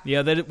 yeah. Yeah,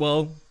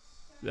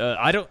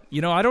 I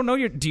don't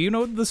know do you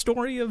know the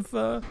story of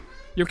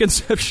your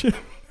conception?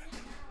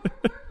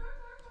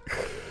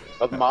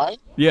 Of mine?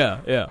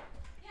 Yeah.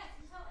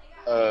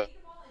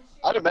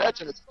 I'd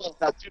imagine it's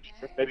not too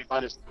different, maybe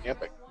minus the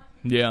camping.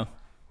 Yeah.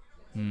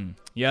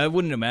 Yeah, I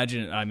wouldn't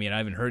imagine. I mean, I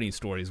haven't heard any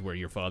stories where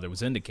your father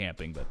was into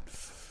camping, but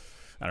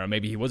I don't know,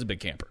 maybe he was a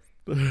big camper.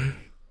 I'd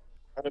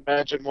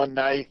imagine one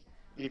night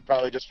he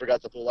probably just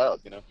forgot to pull out,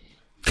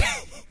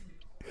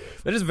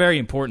 That is a very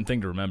important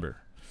thing to remember.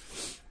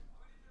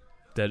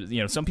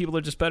 That, some people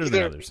are just better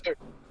than others.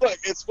 Look,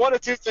 it's one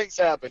of two things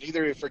happen.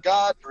 Either he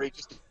forgot or he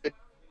just didn't.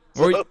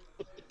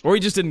 Or he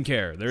just didn't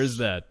care. There is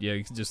that. Yeah,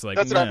 he's just like,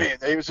 that's what I mean.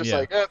 He was just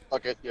like,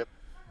 fuck it. Yep.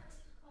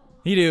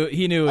 He knew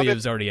he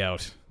was already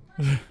out.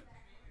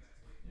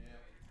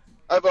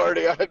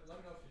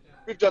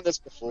 We've done this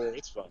before.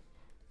 It's fun.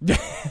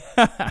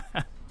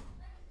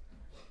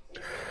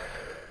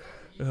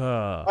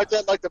 My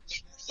dad liked to play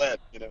roulette,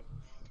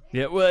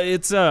 Yeah, well,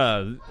 it's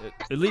at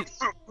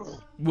least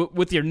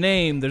with your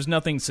name, there's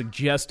nothing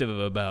suggestive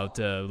about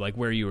like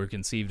where you were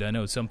conceived. I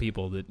know some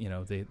people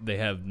that they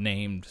have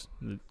named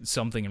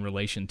something in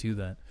relation to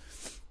that.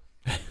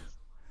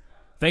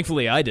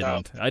 Thankfully, I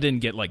didn't. I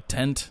didn't get like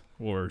tent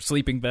or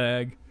sleeping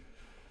bag.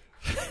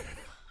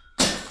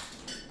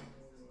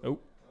 Oh,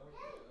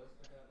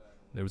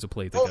 there was a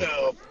plate. Oh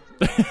no!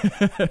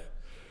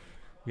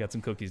 We got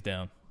some cookies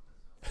down,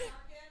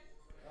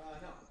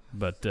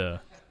 but.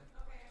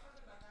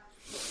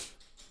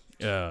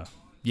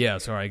 Yeah,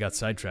 sorry, I got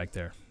sidetracked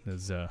there.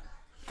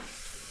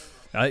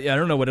 I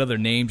don't know what other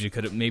names you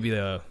could have. Maybe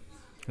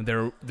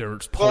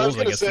there's polls.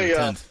 I guess for the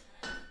tent.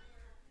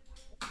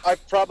 I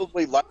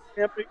probably like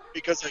camping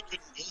because I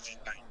couldn't go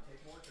that night.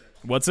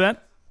 What's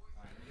that?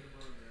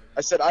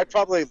 I said I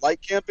probably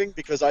like camping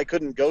because I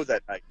couldn't go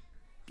that night.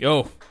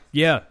 Oh,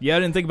 yeah, I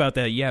didn't think about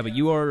that. Yeah, but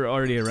you are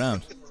already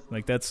around.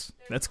 Like that's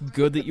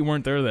good that you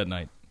weren't there that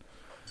night.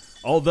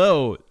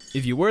 Although,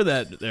 if you were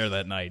there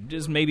that night,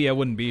 just maybe I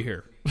wouldn't be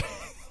here.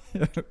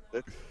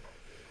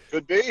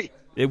 Could be.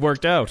 It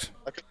worked out.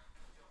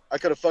 I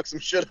could have fucked some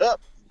shit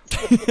up.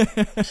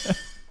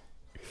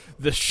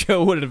 The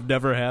show would have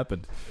never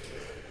happened.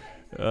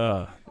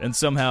 And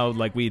somehow,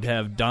 like, we'd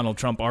have Donald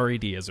Trump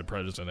already as a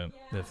president.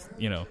 If,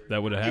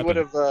 that would have happened. He would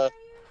have,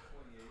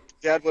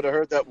 Dad would have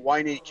heard that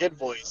whiny kid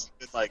voice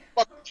and been like,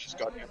 fuck this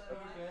goddamn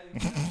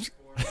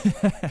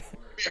thing.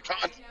 Be a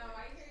con.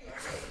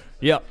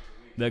 Yep.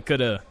 That could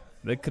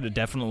have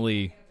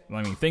definitely...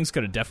 I mean, things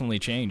could have definitely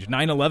changed.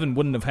 9/11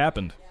 wouldn't have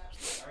happened.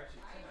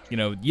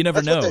 You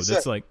never know.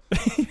 That's like...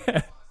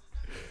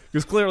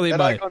 Because clearly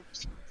my...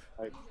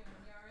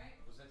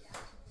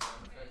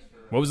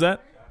 What was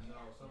that?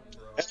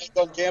 I had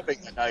gone camping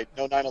that night.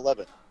 No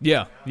 9/11.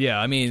 Yeah.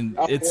 I mean,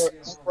 it's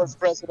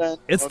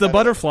president. It's the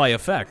butterfly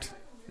effect.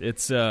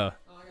 It's there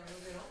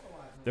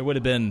would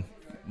have been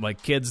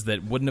like kids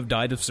that wouldn't have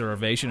died of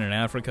starvation in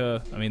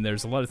Africa. I mean,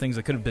 there's a lot of things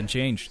that could have been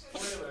changed.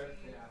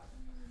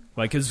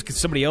 Like, because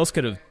somebody else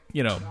could have,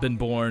 been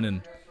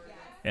born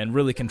and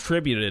really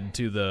contributed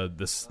to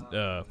this,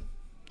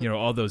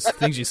 all those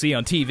things you see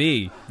on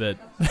TV.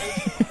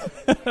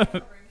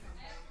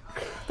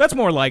 That's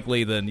more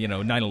likely than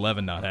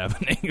 9/11 not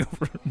happening,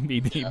 or me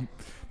being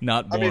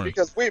not born. I mean,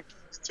 because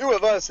two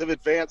of us have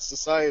advanced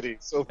society.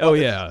 So oh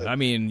yeah, I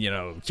mean,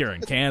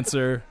 curing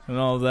cancer and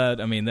all of that.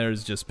 I mean,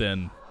 there's just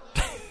been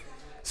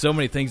so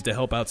many things to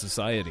help out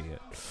society.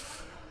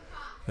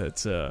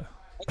 It's I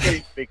can't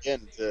even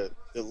begin to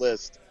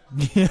list.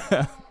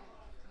 Yeah.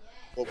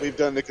 What we've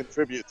done to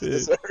contribute to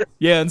this earth.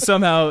 Yeah, and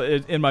somehow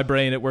in my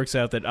brain it works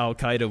out that Al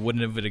Qaeda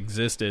wouldn't have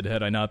existed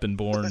had I not been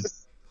born.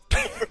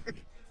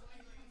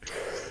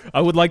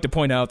 I would like to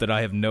point out that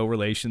I have no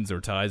relations or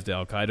ties to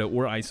Al Qaeda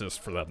or ISIS,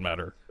 for that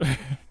matter,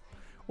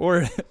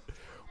 or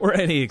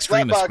any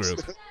extremist group.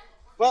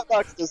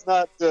 Flatbox does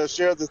not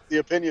share the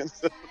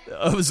opinions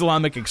of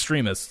Islamic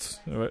extremists.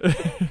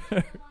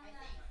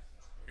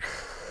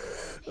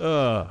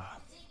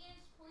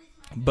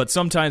 But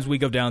sometimes we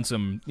go down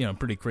some,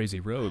 pretty crazy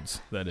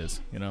roads. That is,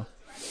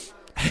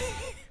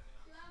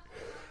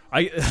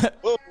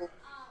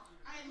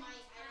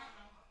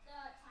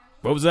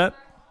 What was that?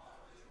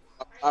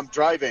 I'm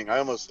driving. I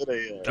almost hit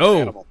a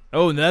animal.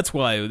 Oh, and that's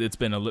why it's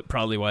been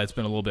probably why it's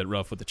been a little bit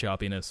rough with the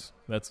choppiness.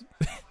 That's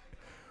well,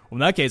 in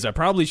that case, I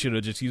probably should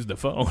have just used the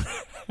phone.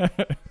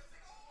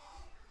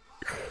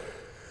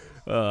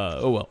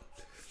 Oh well.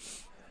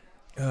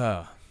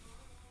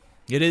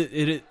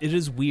 It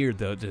is weird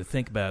though to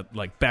think about,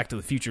 like, Back to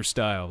the Future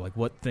style, like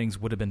what things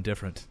would have been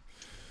different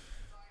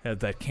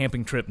had that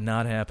camping trip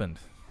not happened.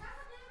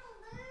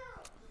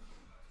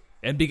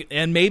 And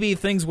maybe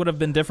things would have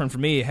been different for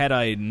me had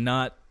I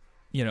not,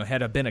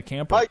 had I been a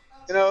camper.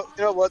 You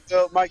know what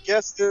though? My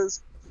guess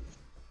is,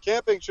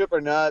 camping trip or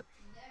not,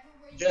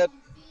 Dad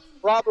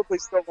probably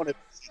still wanted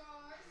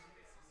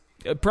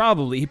it.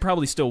 He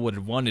probably still would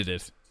have wanted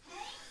it.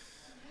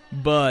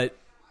 But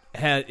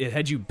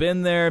had you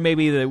been there,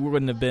 maybe they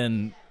wouldn't have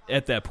been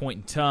at that point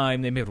in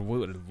time. They maybe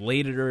would have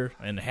later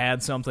and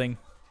had something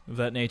of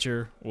that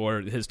nature,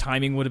 or his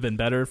timing would have been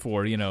better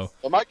for, Well,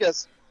 my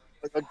guess,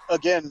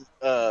 again,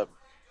 they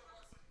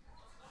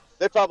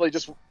probably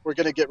just were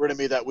going to get rid of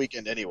me that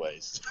weekend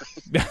anyways.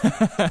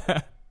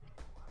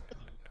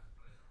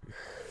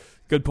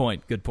 Good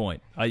point.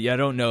 I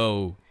don't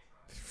know.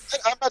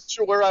 I'm not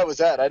sure where I was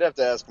at. I'd have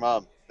to ask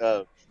Mom.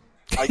 I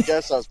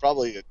guess I was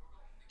probably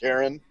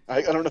Karen.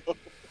 I don't know.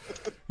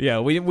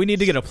 Yeah, we need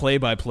to get a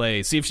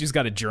play-by-play. See if she's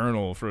got a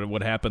journal for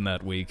what happened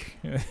that week.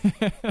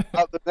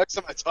 The next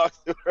time I talk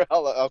to her,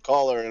 I'll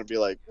call her and be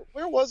like,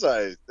 "Where was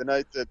I the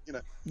night that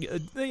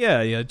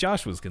Yeah.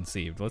 Josh was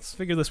conceived. Let's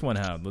figure this one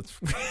out.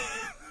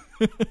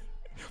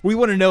 We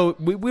want to know.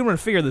 We want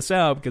to figure this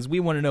out because we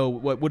want to know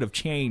what would have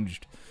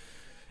changed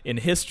in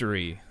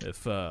history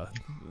if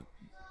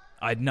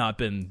I'd not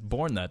been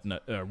born that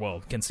night,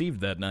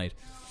 conceived that night.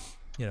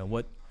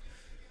 What?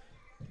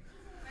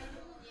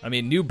 I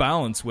mean, New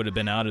Balance would have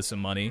been out of some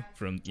money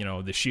from,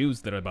 the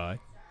shoes that I buy.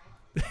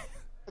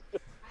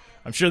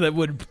 I'm sure that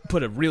would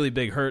put a really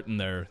big hurt in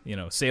their,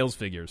 sales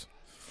figures.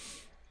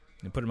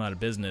 And put them out of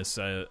business.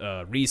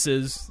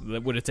 Reese's,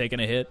 that would have taken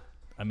a hit.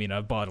 I mean,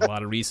 I've bought a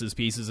lot of Reese's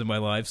Pieces in my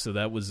life, so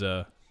that was...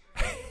 I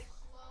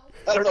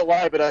don't know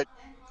why, but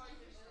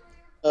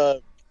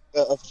a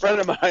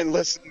friend of mine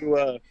has been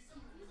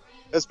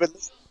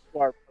listening to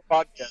our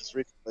podcast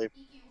recently.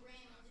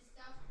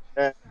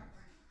 And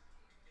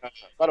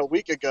about a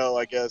week ago,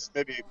 I guess,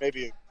 maybe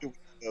 2 weeks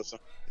ago,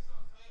 something.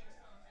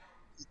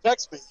 He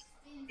texted me,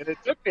 and it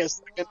took me a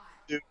second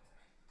to...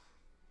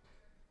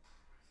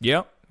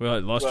 Yeah, well, I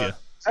lost you.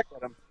 Check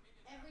at him.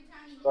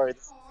 Sorry.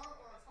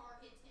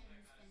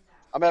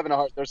 I'm having a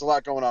hard... There's a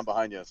lot going on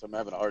behind you, so I'm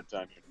having a hard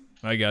time here.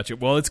 I got you.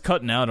 Well, it's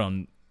cutting out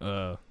on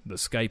the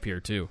Skype here,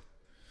 too.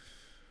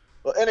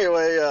 Well,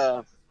 anyway,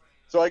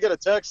 so I get a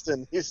text,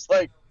 and he's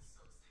like,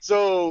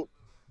 so,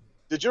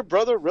 did your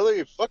brother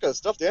really fuck a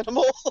stuffed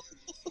animal?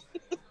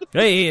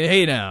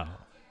 Hey now.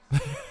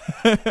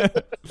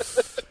 I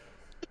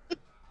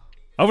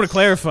want to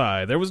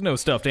clarify. There was no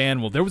stuffed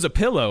animal. There was a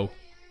pillow,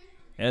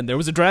 and there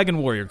was a Dragon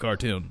Warrior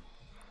cartoon.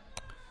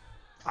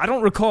 I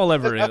don't recall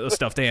ever a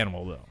stuffed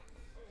animal, though.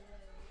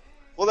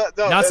 Well,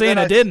 Not saying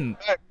I didn't.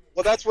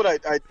 Well, that's what I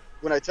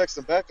when I texted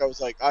him back, I was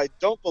like, I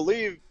don't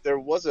believe there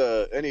was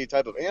any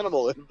type of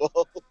animal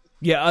involved.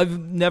 Yeah, I've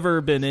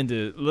never been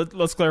into...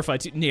 Let's clarify,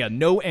 too. Yeah,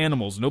 no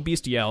animals, no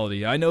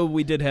bestiality. I know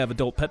we did have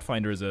Adult Pet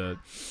Finder as a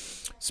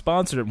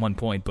sponsor at one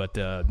point, but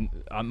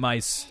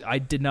I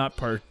did not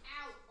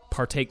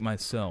partake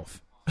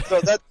myself.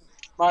 So that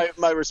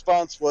my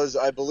response was,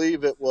 I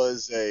believe it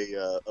was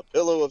a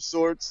pillow of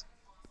sorts.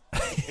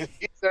 And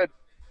he said,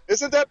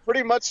 isn't that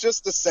pretty much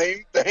just the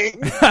same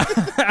thing?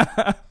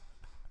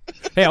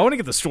 Hey, I want to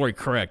get the story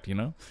correct,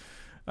 And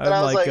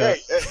I was like, hey,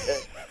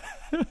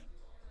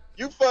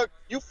 you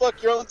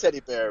fuck your own teddy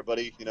bear,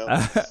 buddy,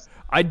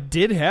 I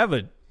did have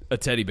a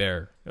teddy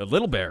bear, a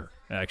little bear,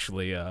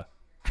 actually,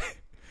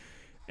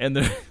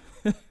 and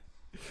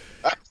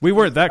we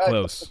weren't that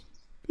close.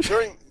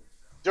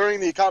 During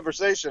the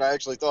conversation, I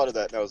actually thought of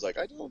that, and I was like,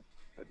 I don't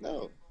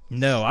know.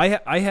 No,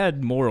 I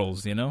had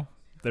morals, There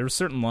were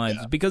certain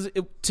lines, because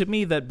to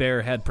me that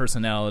bear had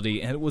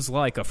personality, and it was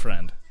like a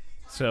friend.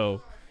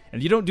 So,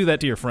 and you don't do that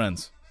to your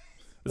friends.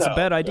 It's a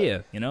bad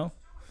idea,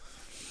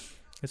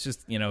 It's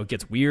just, it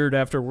gets weird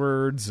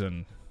afterwards,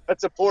 and...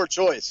 That's a poor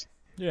choice.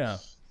 Yeah.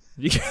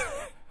 Yeah,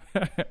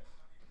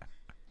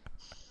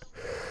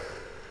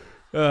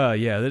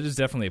 that is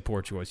definitely a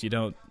poor choice. You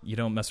don't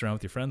mess around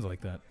with your friends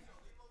like that.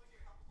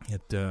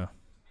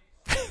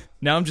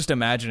 Now I'm just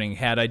imagining,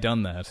 had I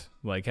done that,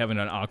 like having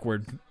an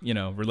awkward,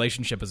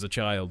 relationship as a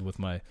child with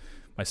my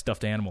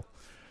stuffed animal.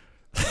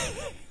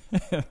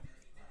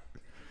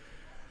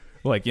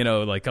 Like,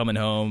 like coming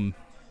home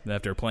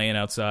after playing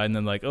outside and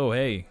then like, oh,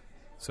 hey,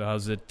 so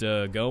how's it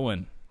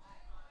going?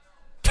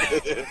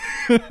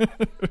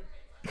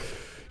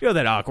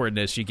 That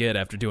awkwardness you get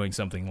after doing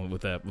something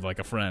with like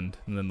a friend.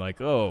 And then like,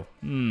 oh,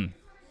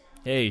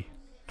 hey,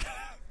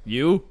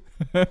 you?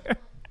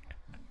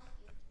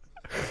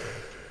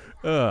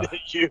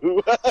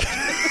 You?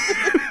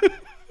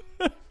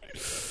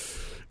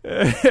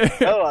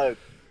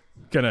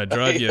 Can I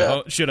drive you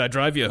home? Should I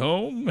drive you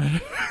home?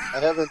 I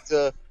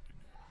haven't...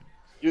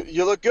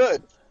 You look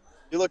good.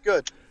 You look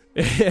good.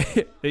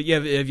 Yeah,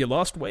 have you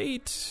lost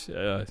weight?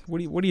 What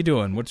are you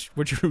doing? What's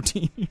your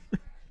routine?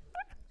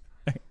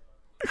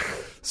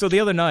 So the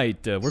other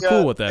night, we're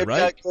cool with that,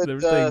 right?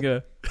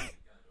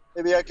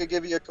 Maybe I could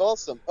give you a call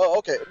some. Oh,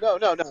 okay. No.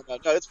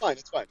 It's fine.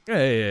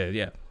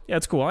 Yeah.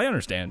 It's cool. I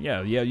understand.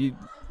 Yeah. You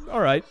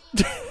all right?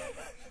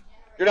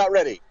 You're not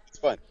ready. It's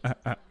fine.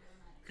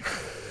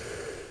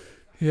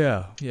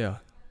 Yeah.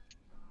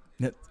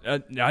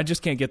 I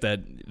just can't get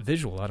that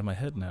visual out of my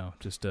head now.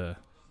 Just a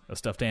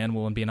stuffed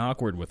animal and being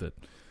awkward with it,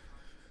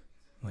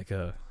 like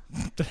a.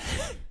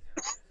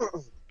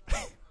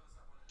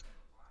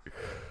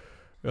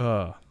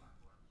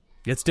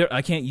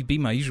 I can't be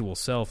my usual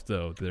self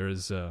though.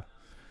 There's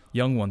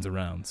young ones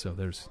around, so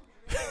there's.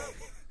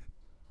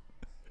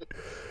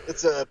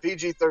 It's a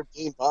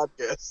PG-13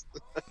 podcast.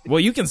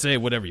 Well, you can say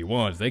whatever you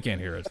want. They can't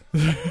hear it.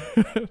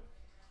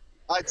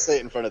 I'd say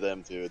it in front of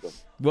them too.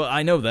 Well,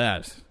 I know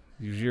that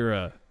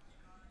you're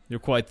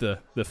quite the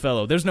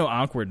fellow. There's no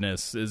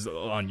awkwardness is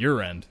on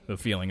your end of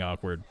feeling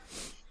awkward.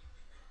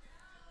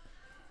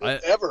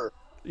 Ever.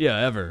 Yeah,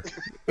 ever.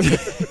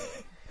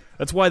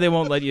 That's why they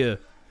won't let you.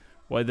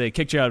 Why they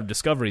kicked you out of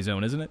Discovery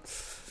Zone, isn't it?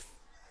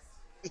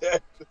 Yeah.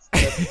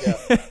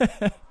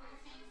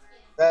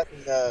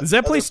 Does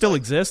that place still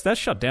exist? That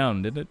shut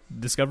down, didn't it?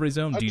 Discovery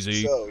Zone?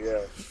 DZ. So,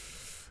 yeah.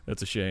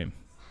 That's a shame.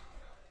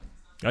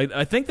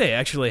 I think they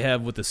actually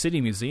have with the City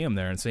Museum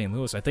there in St.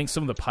 Louis. I think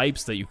some of the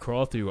pipes that you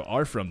crawl through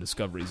are from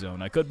Discovery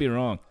Zone. I could be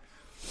wrong.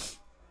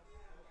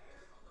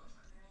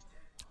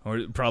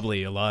 Or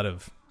probably a lot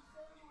of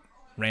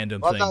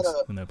random things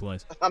in that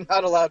place. I'm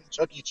not allowed in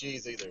Chuck E.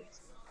 Cheese either.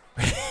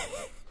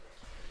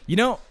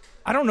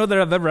 I don't know that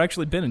I've ever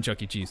actually been in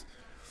Chuck E. Cheese.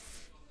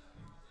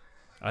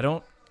 I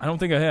don't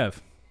think I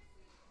have.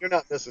 You're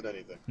not missing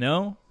anything.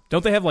 No?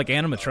 Don't they have like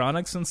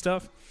animatronics and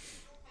stuff?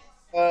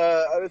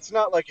 It's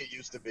not like it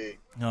used to be.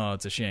 Oh,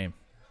 it's a shame.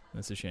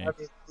 That's a shame. I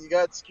mean, you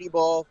got skee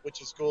ball,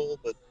 which is cool,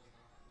 but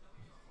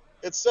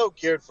it's so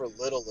geared for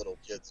little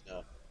kids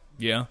now.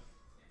 Yeah.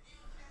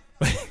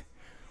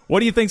 What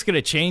do you think's going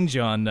to change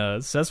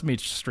on Sesame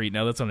Street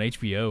now that's on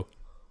HBO?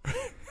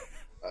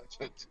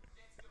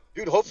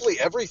 Dude, hopefully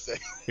everything.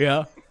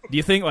 Yeah. Do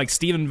you think like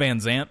Steven Van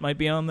Zandt might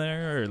be on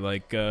there, or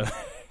like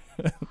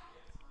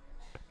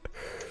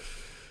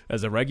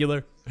as a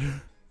regular?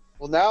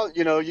 Well, now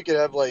you could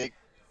have like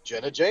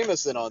Jenna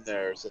Jameson on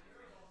there. So.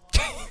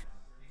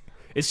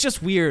 It's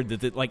just weird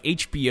that like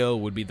HBO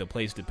would be the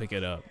place to pick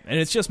it up, and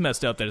it's just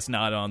messed up that it's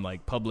not on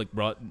like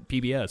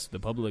PBS, the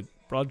public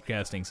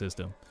broadcasting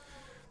system,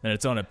 and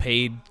it's on a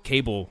paid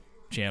cable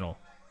channel.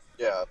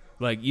 Yeah.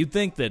 Like you'd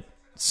think that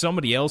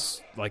somebody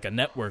else, like a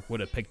network, would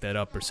have picked that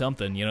up or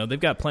something. They've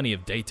got plenty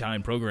of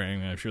daytime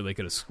programming. I'm sure they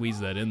could have squeezed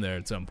that in there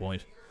at some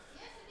point.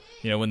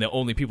 When the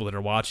only people that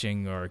are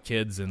watching are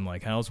kids and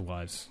like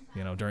housewives.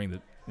 During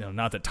the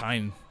not that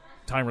time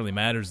really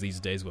matters these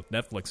days with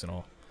Netflix and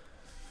all.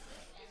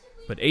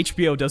 But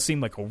HBO does seem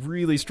like a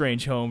really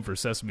strange home for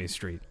Sesame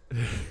Street.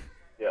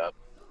 Yeah.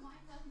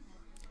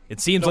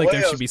 It seems like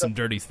there should be some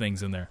dirty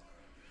things in there.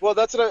 Well,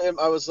 that's what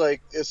I was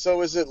like.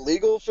 So is it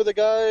legal for the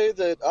guy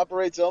that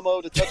operates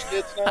Elmo to touch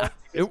kids now?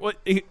 Do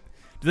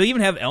they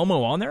even have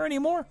Elmo on there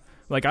anymore?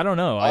 Like, I don't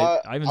know.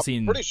 I haven't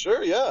seen... I'm pretty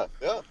sure, yeah.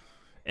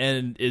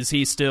 And is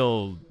he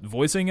still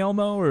voicing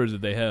Elmo, or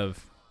did they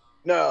have...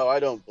 No, I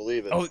don't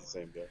believe it's the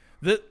same guy.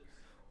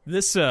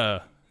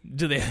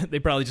 Do they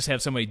probably just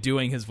have somebody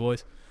doing his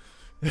voice?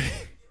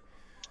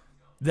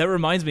 That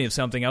reminds me of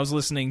something. I was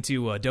listening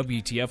to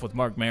WTF with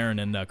Mark Maron,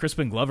 and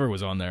Crispin Glover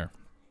was on there.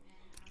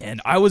 And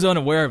I was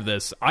unaware of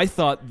this. I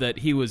thought that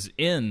he was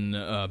in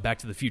Back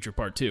to the Future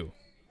Part 2.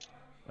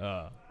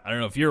 I don't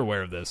know if you're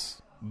aware of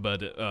this,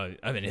 but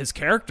I mean, his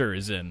character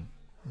is in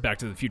Back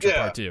to the Future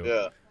Part 2.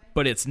 Yeah.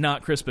 But it's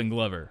not Crispin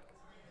Glover.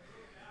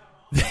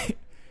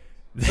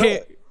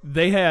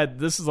 They had,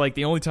 this is like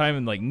the only time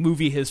in like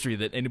movie history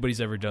that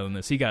anybody's ever done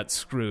this. He got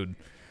screwed.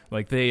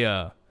 Like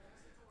they,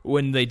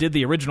 when they did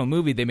the original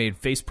movie, they made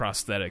face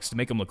prosthetics to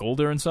make him look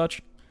older and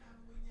such.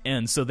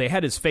 And so they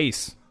had his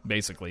face,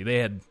 basically. They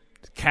had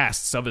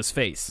casts of his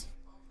face.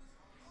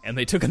 And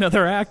they took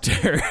another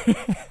actor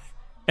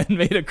and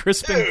made a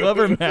Crispin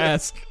Glover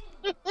mask.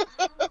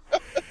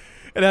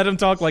 And had him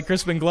talk like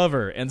Crispin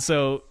Glover. And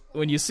so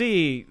when you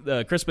see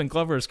Crispin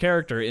Glover's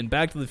character in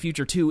Back to the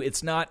Future 2,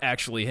 it's not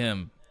actually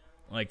him.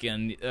 Like,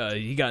 and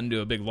he got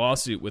into a big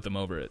lawsuit with him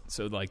over it.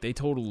 So, like, they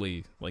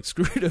totally, like,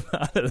 screwed him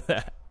out of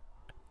that.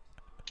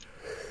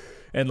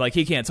 And, like,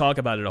 he can't talk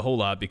about it a whole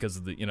lot because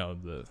of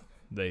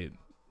they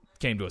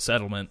came to a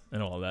settlement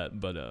and all that.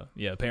 But,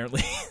 yeah,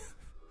 apparently.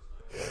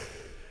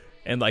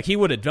 And, like, he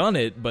would have done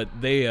it, but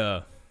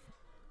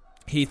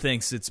he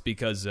thinks it's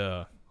because,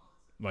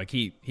 like,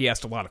 he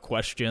asked a lot of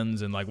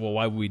questions and, like, well,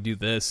 why would we do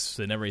this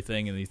and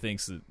everything? And he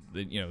thinks that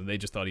they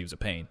just thought he was a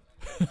pain.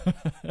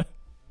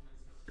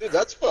 Dude,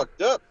 that's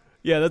fucked up.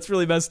 Yeah, that's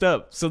really messed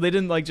up. So they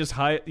didn't like just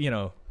have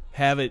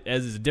it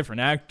as a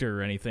different actor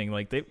or anything.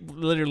 Like they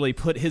literally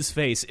put his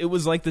face. It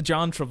was like the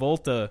John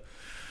Travolta,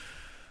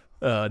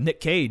 Nick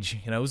Cage.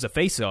 It was a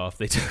face-off.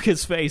 They took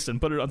his face and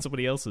put it on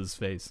somebody else's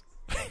face.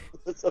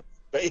 It's a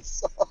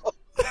face-off.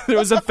 There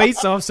was a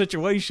face-off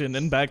situation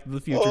in Back to the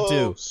Future too.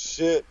 Oh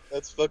shit,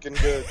 that's fucking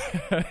good.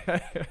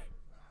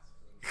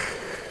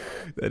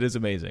 That is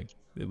amazing.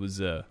 It was.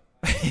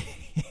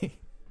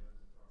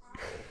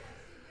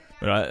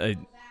 But I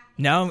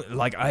now,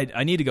 like,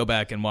 I need to go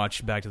back and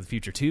watch Back to the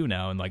Future 2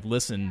 now and, like,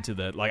 listen to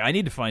the... Like, I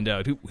need to find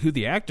out who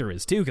the actor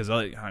is, too, because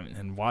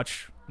and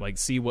watch, like,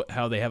 see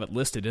how they have it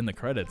listed in the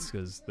credits,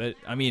 because,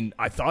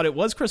 I thought it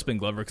was Crispin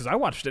Glover, because I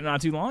watched it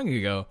not too long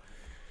ago.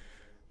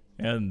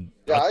 And...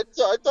 Yeah, I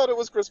thought it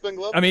was Crispin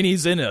Glover. I mean,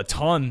 he's in a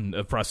ton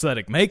of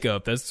prosthetic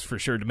makeup, that's for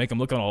sure, to make him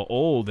look all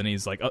old, and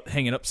he's, like,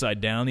 hanging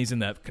upside down. He's in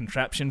that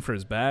contraption for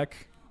his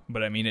back.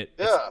 But, I mean,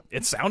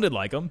 it sounded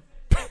like him.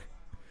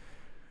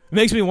 It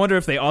makes me wonder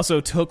if they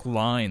also took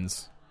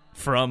lines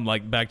from,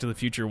 like, Back to the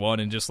Future 1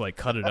 and just, like,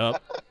 cut it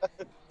up.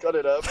 Cut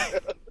it up.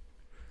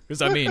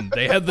 Because, I mean,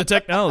 they had the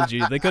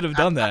technology. They could have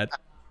done that.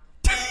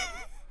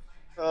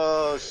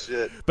 Oh,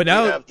 shit. But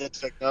now... We have the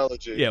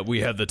technology. Yeah,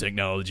 we have the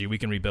technology. We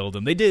can rebuild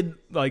them. They did,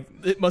 like...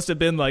 It must have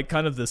been, like,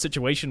 kind of the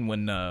situation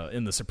when,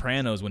 in The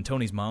Sopranos, when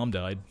Tony's mom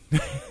died.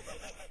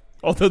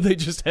 Although they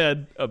just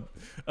had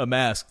a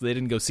mask. They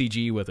didn't go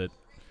CG with it.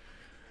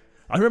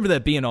 I remember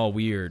that being all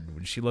weird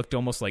when she looked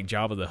almost like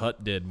Jabba the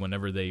Hutt did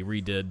whenever they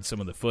redid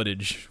some of the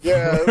footage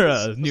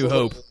for New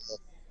Hope.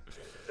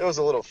 It was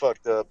a little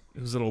fucked up. It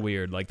was a little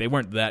weird. Like, they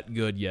weren't that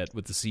good yet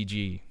with the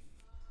CG.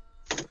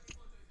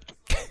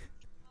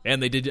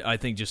 And they did, I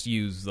think, just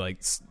use, like,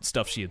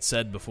 stuff she had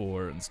said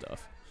before and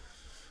stuff.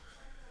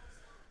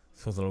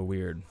 So it's a little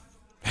weird.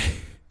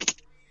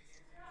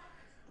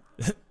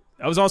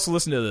 I was also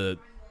listening to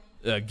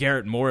the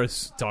Garrett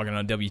Morris talking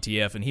on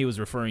WTF, and he was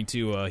referring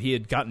to he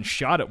had gotten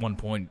shot at one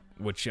point,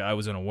 which I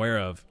was unaware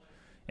of,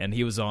 and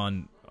he was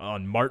on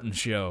Martin's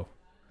show,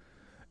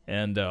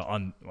 and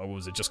on what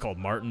was it just called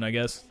Martin? I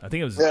guess I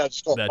think it was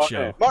it's called that Martin.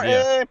 show. Martin!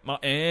 Yeah,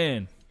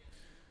 Martin.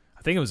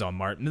 I think it was on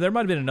Martin. There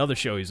might have been another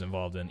show he's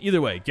involved in. Either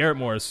way, Garrett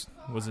Morris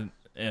was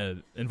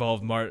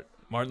involved.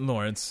 Martin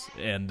Lawrence,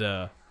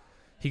 and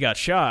he got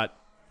shot.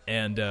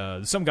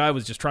 And some guy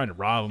was just trying to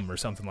rob him or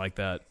something like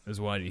that.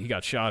 Is why he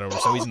got shot over.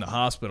 So he's in the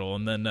hospital,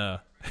 and then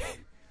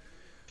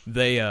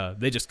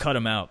they just cut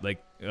him out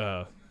like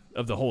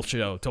of the whole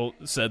show.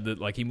 Said that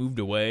like he moved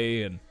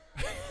away and.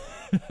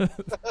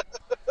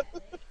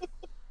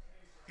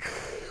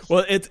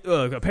 Well, it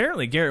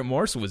apparently Garrett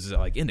Morris was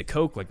like into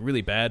coke like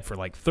really bad for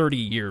like 30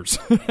 years.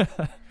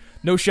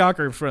 No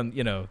shocker from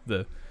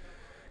the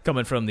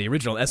coming from the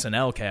original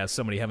SNL cast,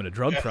 somebody having a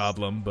drug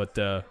problem, but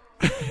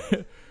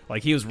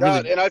like he was really.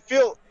 God, and I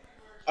feel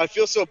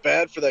so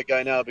bad for that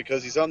guy now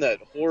because he's on that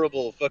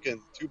horrible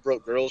fucking Two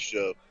Broke Girls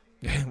show.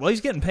 Well,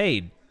 he's getting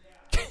paid.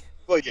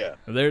 Well, yeah.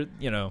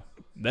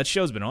 That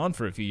show's been on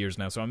for a few years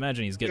now, so I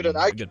imagine he's getting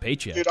a good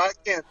paycheck. Dude,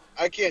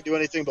 I can't do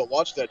anything but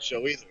watch that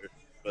show either.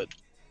 But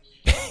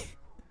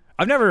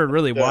I've never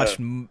really watched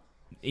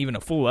even a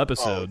full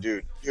episode.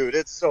 Oh, dude,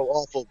 it's so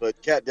awful.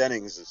 But Kat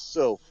Dennings is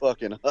so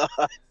fucking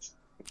hot.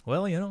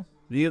 Well,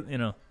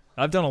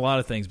 I've done a lot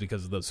of things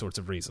because of those sorts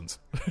of reasons.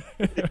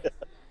 I mean,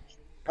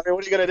 what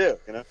are you gonna do?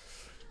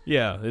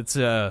 Yeah, it's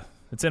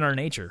in our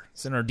nature.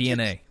 It's in our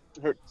DNA.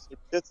 Her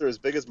tits are as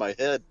big as my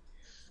head.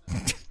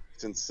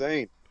 It's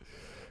insane.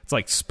 It's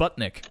like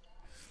Sputnik.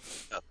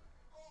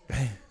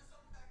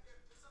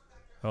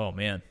 Oh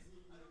man.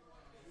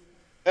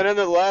 And in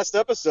the last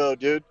episode,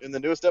 dude, in the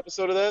newest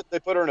episode of that, they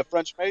put her in a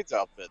French maid's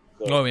outfit.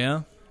 So. Oh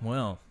yeah.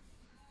 Well.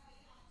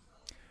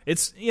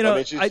 It's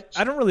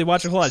I don't really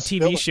watch a whole lot of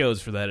TV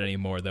shows for that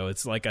anymore though.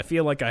 It's like I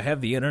feel like I have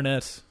the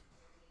internet,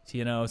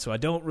 so I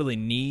don't really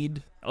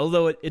need.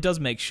 Although it does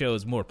make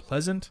shows more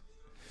pleasant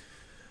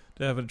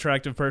to have an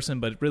attractive person,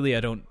 but really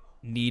I don't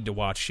need to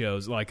watch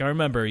shows. Like I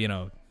remember,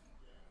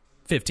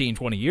 15,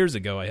 20 years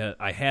ago,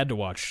 I had to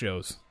watch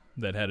shows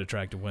that had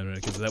attractive women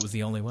because that was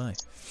the only way.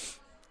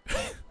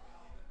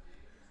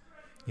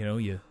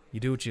 You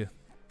do what you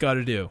got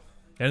to do.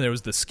 And there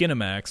was the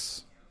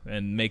Skinamax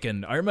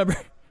and I remember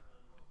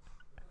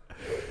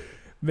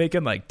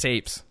making like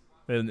tapes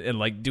and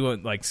like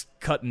doing like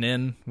cutting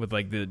in with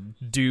like the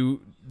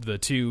two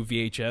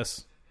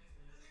VHS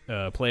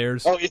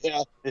players. Oh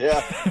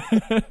yeah.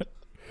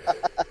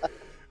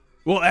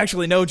 Well,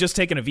 actually, no, just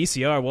taking a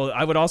VCR. Well,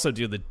 I would also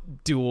do the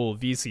dual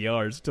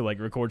VCRs to like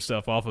record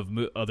stuff off of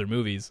other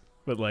movies,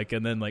 but like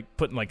and then like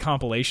putting like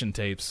compilation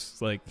tapes,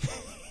 like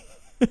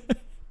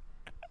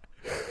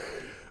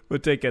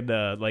would taking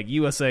like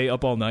USA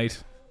Up All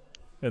Night,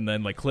 and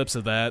then like clips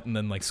of that, and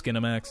then like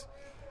Skinamax.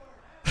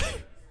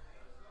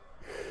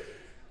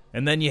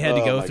 And then you had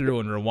to go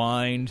through and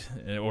rewind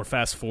or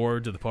fast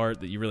forward to the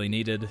part that you really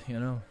needed,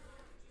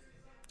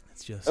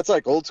 It's just that's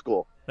like old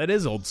school. That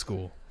is old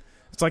school.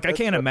 It's like I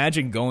can't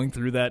imagine going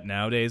through that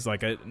nowadays.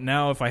 Like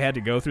now, if I had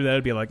to go through that,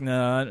 I'd be like,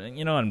 nah,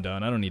 I'm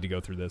done. I don't need to go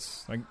through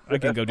this. I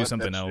can go do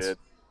something else.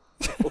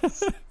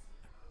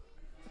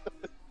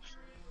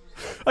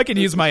 I can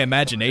use my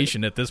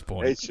imagination at this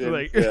point.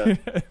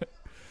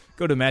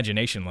 Go to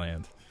Imagination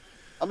Land.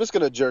 I'm just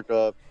gonna jerk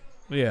off.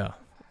 Yeah,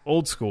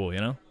 old school,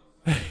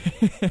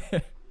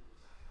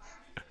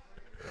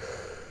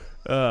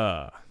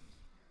 But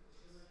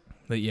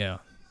yeah,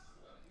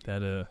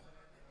 that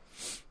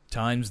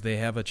times they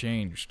have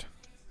changed.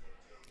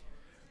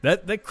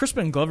 That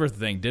Crispin Glover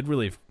thing did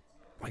really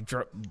like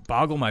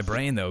boggle my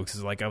brain though,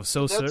 because like I was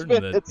so certain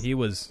that he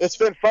was. It's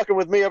been fucking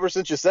with me ever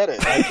since you said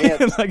it. I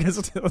can't.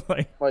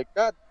 like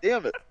God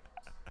damn it!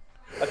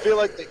 I feel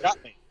like they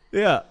got me.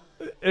 Yeah.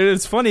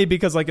 It's funny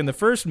because, like, in the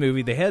first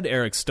movie, they had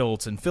Eric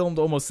Stoltz and filmed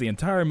almost the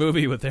entire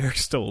movie with Eric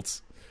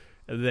Stoltz.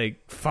 And they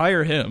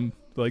fire him,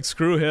 like,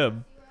 screw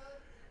him.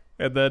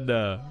 And then,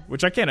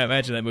 which I can't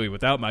imagine that movie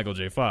without Michael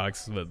J.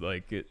 Fox, but,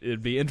 like,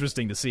 it'd be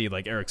interesting to see,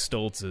 like, Eric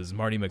Stoltz as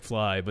Marty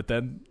McFly, but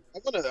then...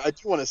 I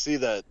do want to see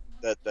that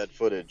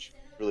footage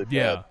really bad.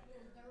 Yeah.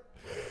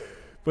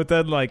 But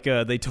then, like,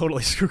 they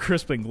totally screw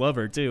Crispin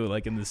Glover, too,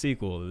 like, in the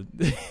sequel.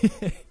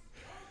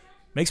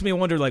 Makes me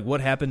wonder, like, what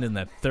happened in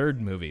that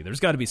third movie. There's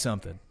got to be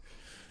something.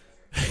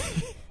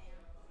 It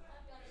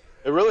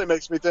really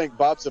makes me think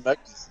Bob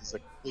Zemeckis is a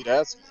complete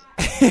asshole.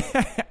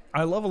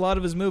 I love a lot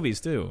of his movies,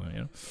 too.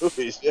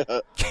 Movies, yeah.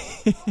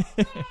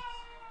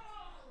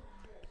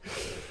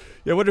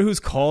 Yeah, I wonder whose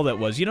call that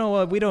was. You know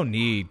what? We don't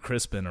need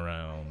Crispin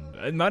around.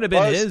 It might have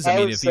been his. I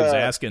mean, if he was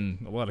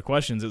asking a lot of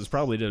questions, it was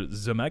probably to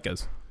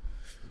Zemeckis.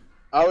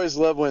 I always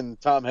love when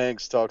Tom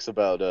Hanks talks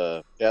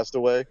about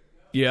Castaway.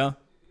 Yeah.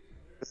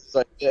 It's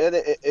like,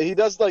 he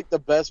does like the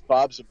best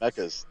Bob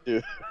Zemeckis,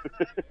 dude.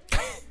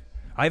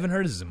 I haven't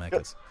heard of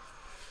Zemeckis.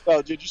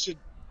 Oh, dude, you should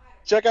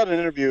check out an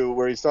interview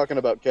where he's talking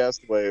about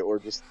Castaway or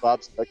just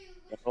Bob Zemeckis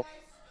in general.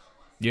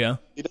 Yeah,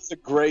 he does a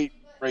great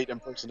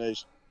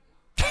impersonation.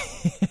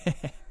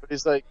 But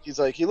he's like,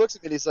 he looks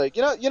at me and he's like,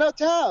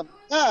 Tom,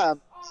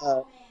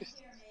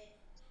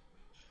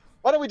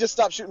 why don't we just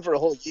stop shooting for a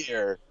whole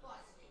year?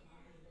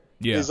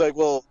 Yeah. He's like,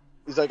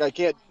 I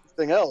can't do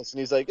anything else, and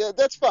he's like, yeah,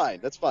 that's fine,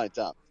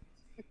 Tom.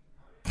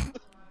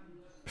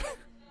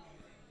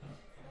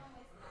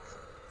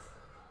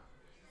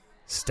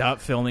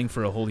 Stop filming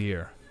for a whole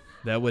year.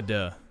 That would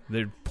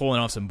they're pulling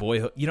off some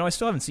Boyhood. You know, I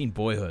still haven't seen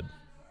Boyhood.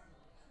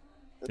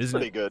 It's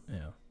pretty good.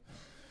 Yeah.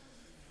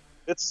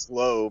 It's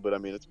slow, but I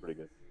mean, it's pretty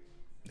good.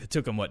 It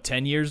took them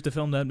 10 years to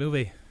film that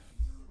movie.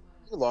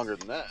 Longer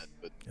than that,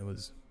 but It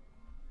was.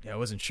 Yeah, I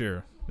wasn't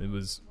sure. It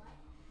was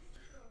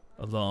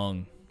a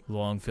long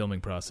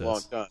filming process.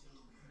 long time.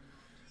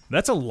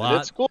 That's a And lot.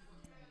 it's cool.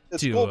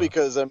 It's to, cool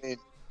because I mean,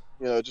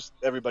 just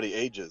everybody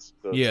ages.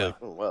 So it's Yeah. like,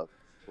 oh wow.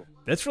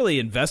 That's really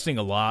investing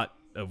a lot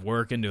of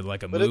work into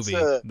like a But it's,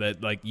 movie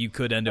that like you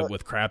could end up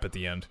with crap at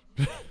the end.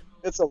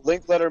 It's a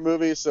Linkletter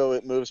movie, so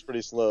it moves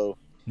pretty slow.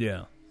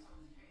 Yeah.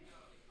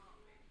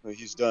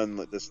 He's done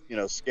like this,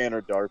 Scanner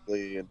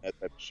Darkly and that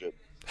type of shit.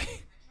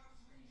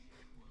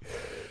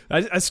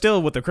 I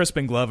still with the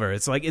Crispin Glover,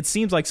 it's like it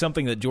seems like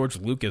something that George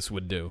Lucas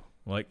would do.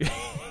 Like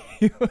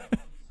It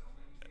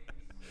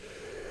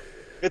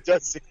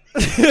does seem.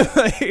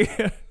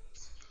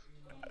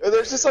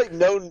 There's just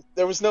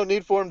there was no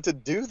need for him to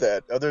do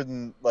that other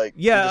than like.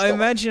 Yeah, he just I don't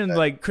imagine that.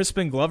 like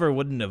Crispin Glover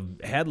wouldn't have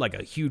had like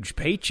a huge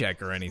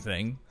paycheck or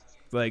anything.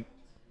 Like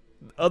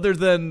other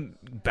than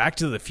Back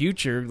to the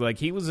Future, like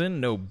he was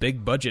in no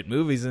big budget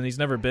movies and he's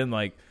never been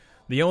like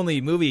the only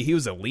movie he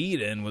was a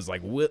lead in was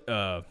like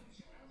Willard.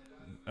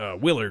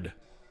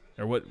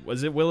 Or what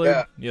was it,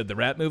 Willard? Yeah, the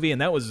rat movie,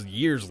 and that was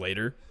years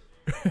later.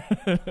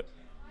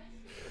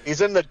 He's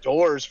in The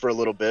Doors for a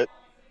little bit.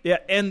 Yeah,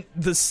 and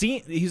the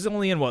scene, he's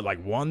only in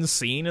one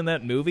scene in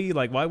that movie?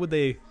 Like, why would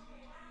they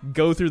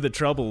go through the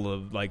trouble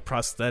of, like,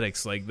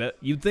 prosthetics like that?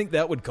 You'd think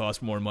that would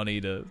cost more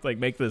money to, like,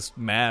 make this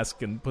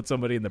mask and put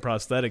somebody in the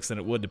prosthetics than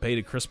it would to pay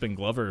to Crispin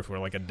Glover for,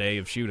 like, a day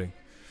of shooting.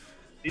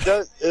 He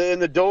does, in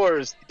The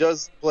Doors, he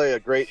does play a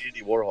great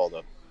Andy Warhol,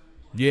 though.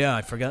 Yeah,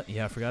 I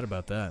forgot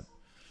about that.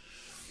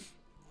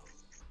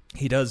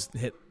 He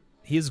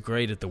is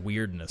great at the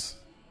weirdness.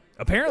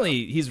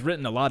 Apparently, he's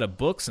written a lot of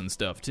books and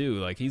stuff, too.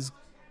 Like, he's...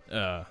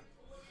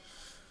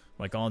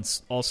 like on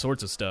all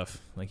sorts of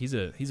stuff. Like he's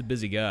a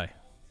busy guy.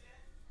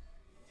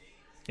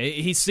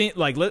 He's seen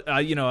like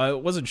I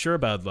wasn't sure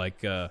about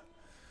like how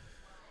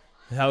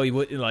he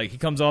would like he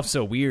comes off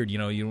so weird. You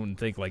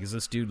wouldn't think like is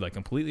this dude like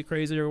completely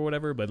crazy or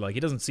whatever. But like he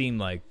doesn't seem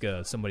like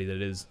somebody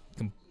that is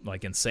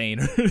like insane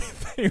or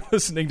anything.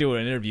 Listening to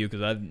an interview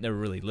because I've never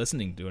really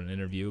listening to an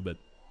interview, but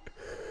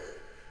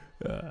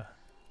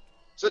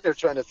Sitting there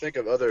trying to think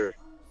of other.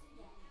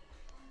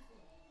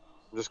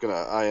 I'm just gonna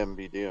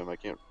IMDb him. I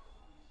can't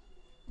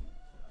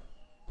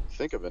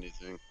think of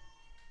anything.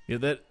 yeah,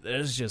 that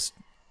is just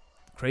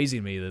crazy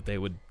to me that they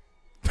would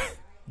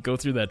go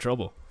through that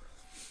trouble.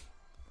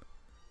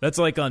 That's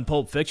like on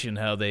Pulp Fiction,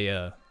 how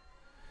they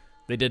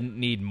didn't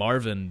need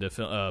Marvin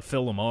to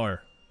Phil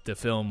Lamar to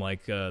film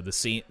like the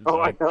scene. Oh,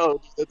 like, I know.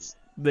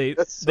 They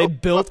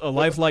built a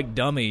lifelike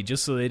dummy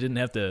just so they didn't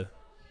have to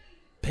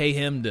pay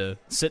him to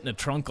sit in a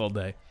trunk all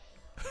day.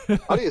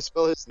 How do you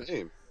spell his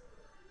name?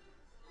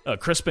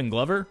 Crispin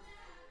Glover?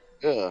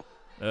 Yeah.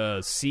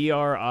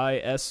 Crispin?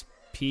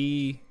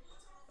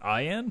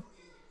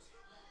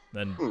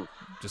 Then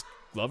just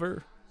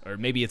Glover? Or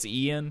maybe it's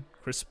Ian?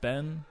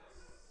 Crispin?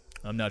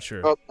 I'm not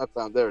sure. Oh, I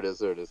found. There it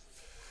is.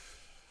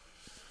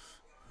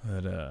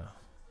 But,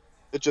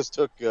 it just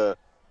took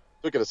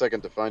it a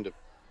second to find him.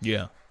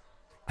 yeah.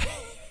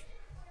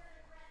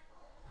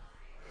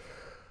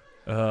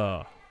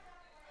 Oh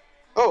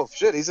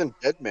shit, he's in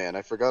Dead Man.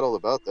 I forgot all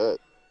about that.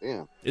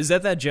 Damn. Is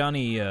that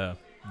Johnny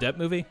Depp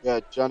movie?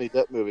 Yeah, Johnny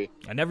Depp movie.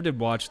 I never did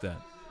watch that.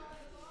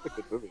 It's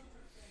a good movie.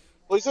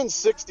 Well, he's in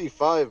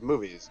 65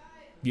 movies.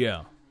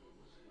 Yeah.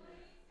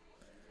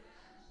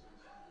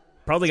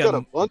 Probably He's got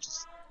got a bunch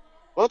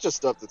of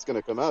stuff that's going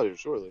to come out here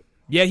shortly.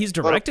 Yeah, he's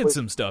directed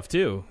some stuff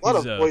too. A lot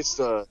of voice.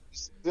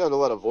 He's done a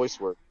lot of voice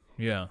work.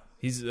 Yeah,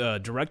 he's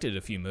directed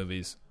a few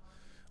movies.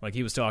 Like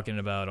he was talking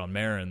about on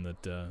Marin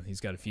that he's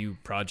got a few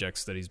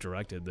projects that he's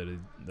directed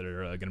that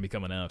are going to be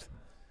coming out.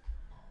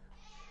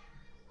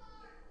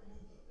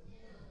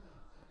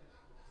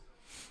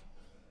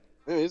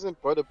 Yeah, he's in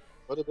quite a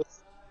bit.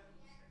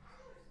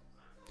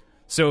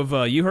 So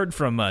have you heard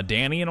from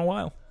Danny in a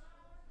while?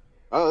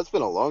 Oh, it's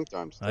been a long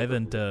time. I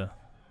haven't.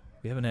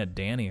 We haven't had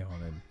Danny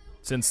on it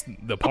since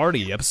the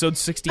party, episode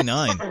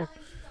 69.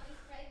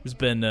 There's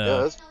been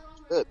that's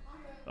it.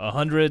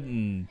 100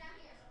 and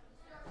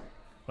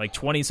like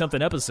 20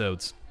 something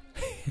episodes.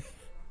 I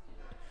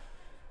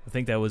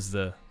think that was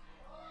it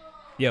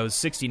was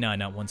 69,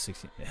 not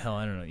 160. Hell,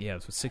 I don't know. Yeah,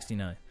 it was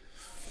 69.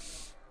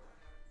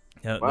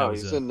 Wow,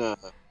 he's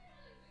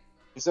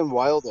in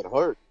Wild at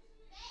Heart.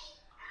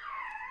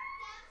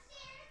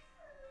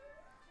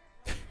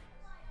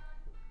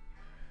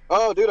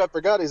 Oh, dude, I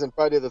forgot he's in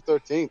Friday the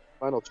 13th,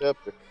 final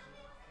chapter.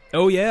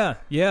 Oh yeah.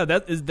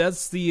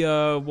 That's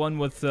the one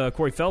with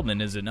Corey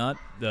Feldman, is it not?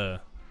 Or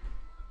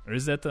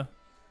is that the?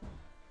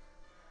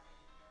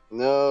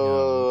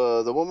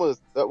 No, the one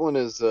with that one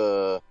is.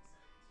 Or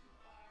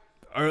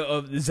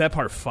is that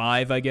part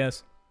 5? I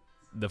guess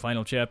the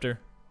final chapter.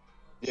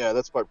 Yeah,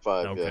 that's part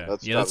 5. Okay.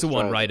 Yeah, That's the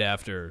one right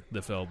after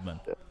the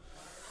Feldman. Yeah.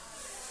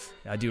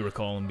 I do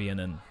recall him being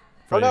in Oh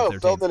Friday no, the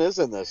 13th. Feldman is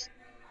in this.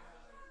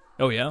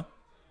 Oh yeah.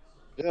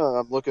 Yeah,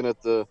 I'm looking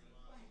at the.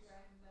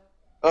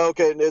 Oh,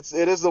 okay, it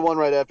is the one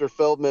right after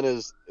Feldman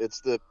he's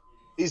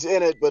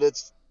in it, but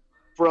it's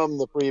from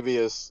the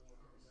previous.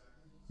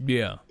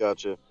 Yeah.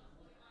 Gotcha.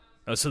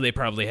 Oh, so they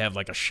probably have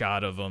like a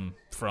shot of them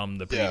from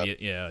the previous.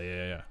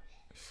 Yeah.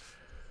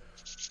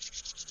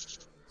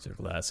 These are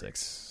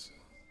classics.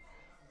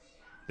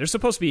 They're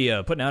supposed to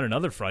be putting out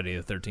another Friday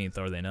the 13th,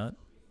 are they not?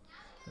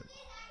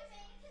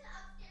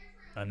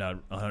 I'm not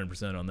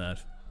 100% on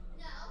that.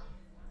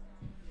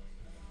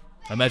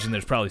 I imagine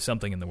there's probably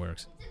something in the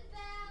works.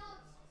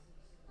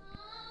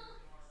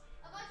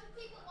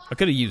 I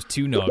could have used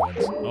 2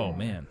 noggins. Oh,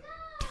 man.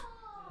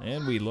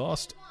 And we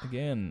lost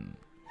again.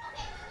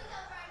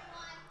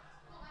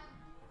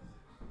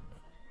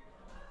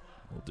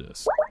 We'll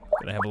just...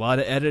 Gonna have a lot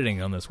of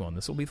editing on this one.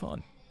 This will be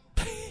fun.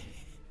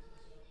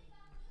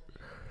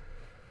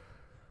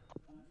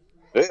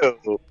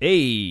 Ew.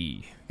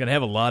 Hey! Gonna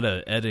have a lot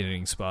of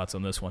editing spots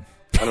on this one.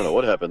 I don't know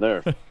what happened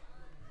there.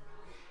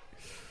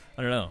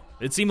 I don't know.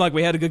 It seemed like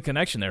we had a good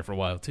connection there for a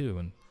while, too,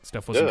 and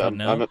stuff wasn't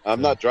cutting out.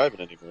 I'm not driving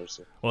anymore.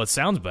 So. Well, it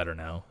sounds better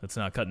now. It's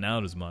not cutting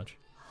out as much.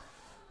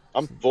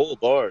 I'm full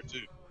bar,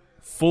 too.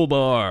 Full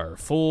bar.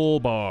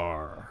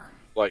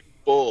 Like,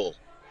 full.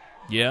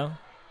 Yeah?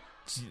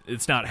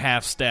 It's not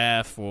half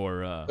staff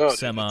or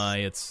semi.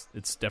 It's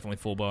definitely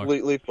full bar.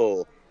 Completely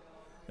full.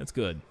 That's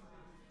good.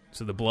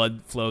 So the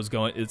blood flow's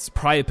going. It's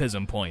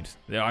priapism point.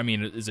 I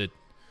mean, is it...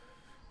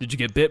 Did you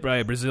get bit by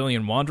a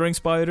Brazilian wandering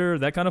spider?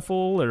 That kind of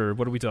full? Or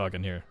what are we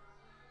talking here?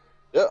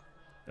 Yeah.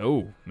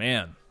 Oh,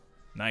 man.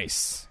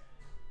 Nice.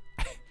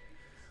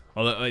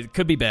 Although it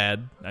could be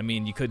bad. I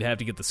mean, you could have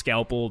to get the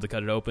scalpel to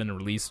cut it open and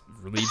relieve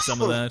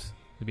some of that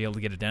to be able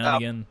to get it down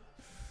again.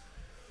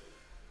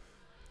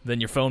 Then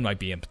your phone might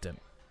be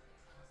impotent.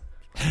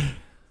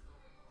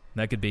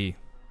 That could be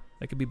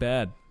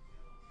bad.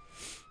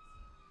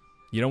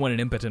 You don't want an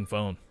impotent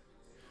phone.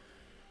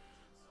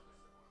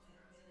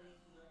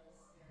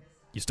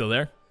 You still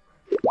there?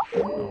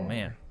 Oh,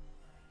 man.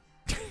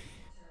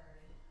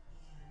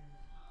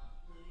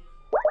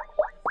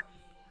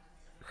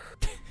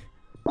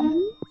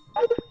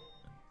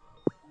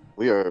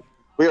 We are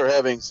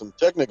having some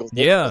technical.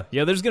 Yeah.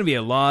 There's gonna be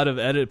a lot of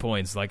edit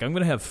points. Like I'm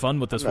gonna have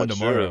fun with this one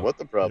tomorrow. Sure what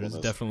the problem is?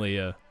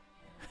 Definitely.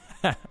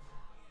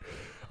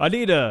 I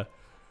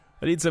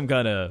need some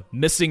kind of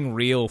missing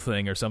reel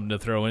thing or something to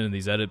throw in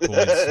these edit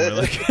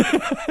points.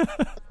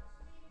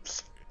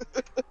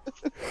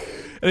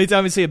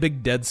 Anytime you see a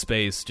big dead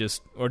space,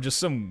 just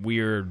some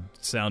weird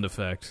sound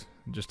effect,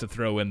 just to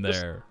throw in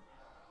there.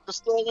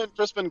 Just throw in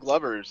Crispin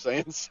Glover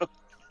saying something.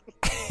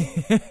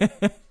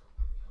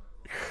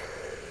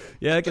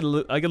 Yeah, I could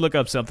look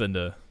up something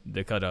to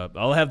cut up.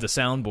 I'll have the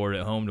soundboard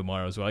at home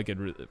tomorrow, so I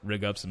could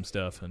rig up some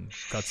stuff and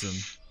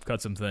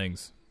cut some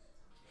things,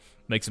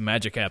 make some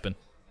magic happen.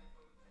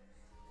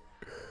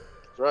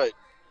 Right.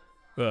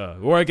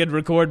 Or I could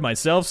record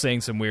myself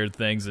saying some weird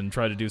things and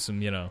try to do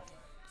some,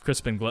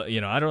 Crispin Glover.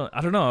 I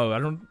don't know. I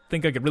don't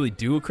think I could really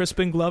do a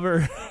Crispin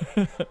Glover.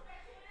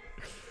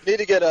 Need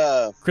to get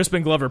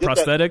Crispin Glover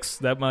prosthetics.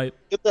 That might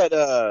get that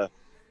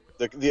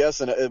the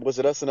SNL. Was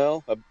it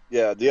SNL?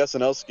 Yeah, the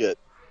SNL skit.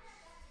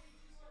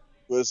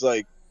 It was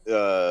like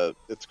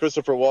it's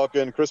Christopher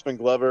Walken, Crispin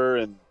Glover,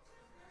 and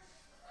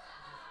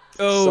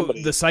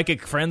somebody. The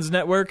Psychic Friends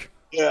Network.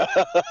 Yeah,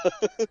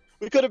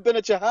 we could have been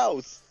at your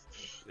house.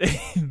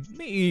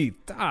 Me,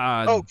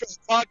 Todd. Oh,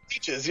 Todd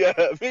Peaches. Yeah,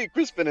 me,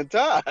 Crispin, and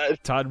Todd.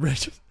 Todd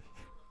Richards.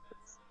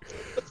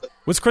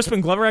 Was Crispin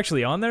Glover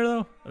actually on there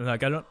though?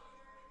 Like I don't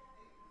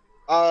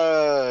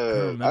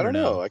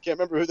know. now. I can't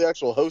remember who the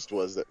actual host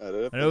was. I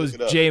know it was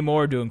Jay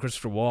Moore doing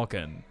Christopher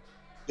Walken.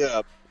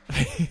 Yeah.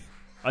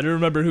 I don't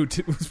remember who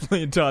was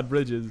playing Todd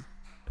Bridges.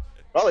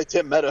 Probably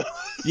Tim Meadows.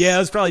 Yeah, it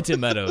was probably Tim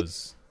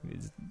Meadows.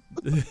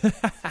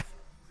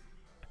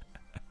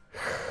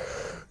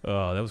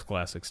 Oh, that was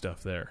classic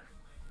stuff there.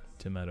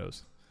 Tim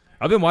Meadows.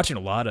 I've been watching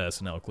a lot of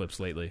SNL clips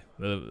lately.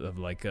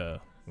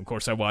 Of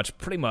course, I watch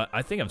pretty much.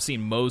 I think I've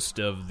seen most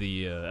of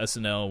the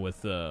SNL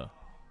with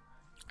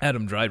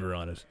Adam Driver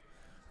on it.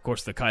 Of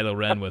course, the Kylo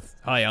Ren with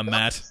 "Hi, I'm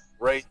Matt."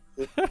 Right.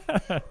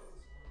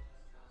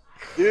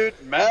 Dude,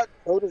 Matt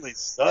totally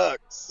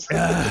sucks.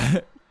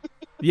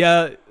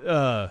 Yeah,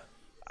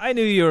 I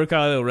knew you were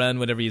Kylo Ren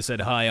whenever you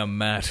said, "Hi, I'm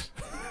Matt."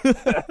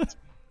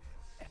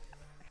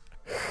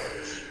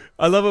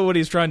 I love it when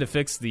he's trying to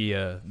fix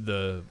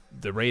the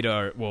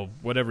radar, well,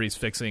 whatever he's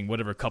fixing,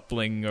 whatever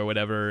coupling or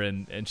whatever,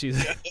 and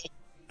she's...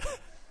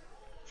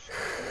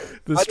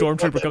 The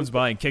stormtrooper comes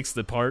by and kicks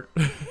the part.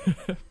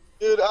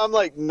 Dude, I'm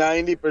like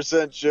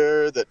 90%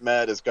 sure that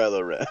Matt is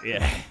Kylo Ren.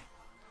 Yeah.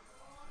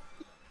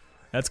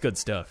 That's good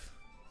stuff.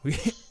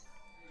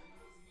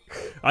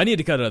 I need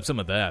to cut up some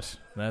of that.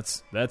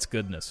 That's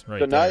goodness right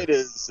Tonight there.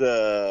 is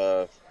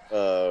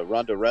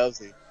Ronda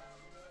Rousey.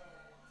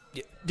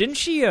 Didn't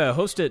she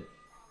host it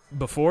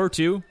before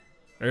too?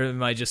 Or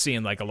am I just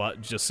seeing like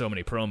just so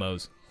many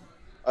promos?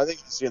 I think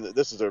you're seeing that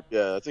this is her.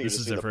 Yeah, I think this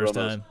is their first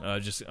time.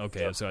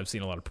 Okay. Yeah. So I've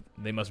seen a lot of.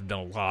 They must have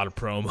done a lot of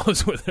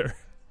promos with her.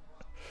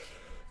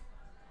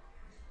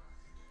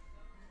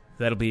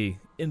 That'll be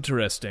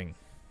interesting.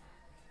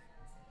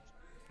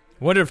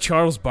 Wonder if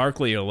Charles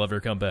Barkley will ever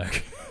come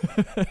back.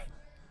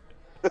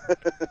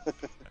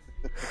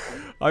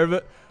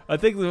 I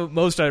think the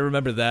most I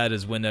remember that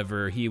is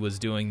whenever he was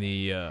doing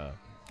the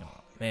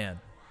what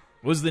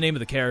was the name of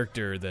the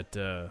character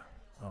that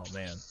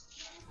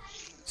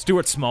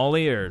Stuart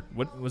Smalley, or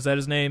what was that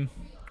his name?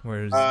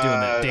 Where he's doing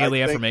that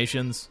daily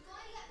affirmations.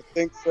 I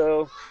think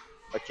so.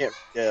 I can't.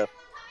 Yeah.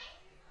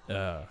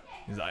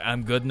 He's like,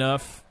 I'm good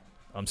enough,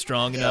 I'm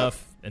strong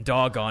enough, and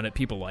doggone it,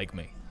 people like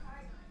me.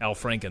 Al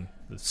Franken,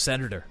 the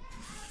senator.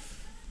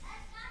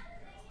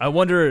 I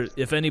wonder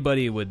if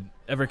anybody would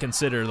ever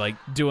consider like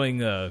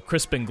doing a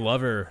Crispin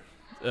Glover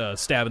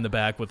stab in the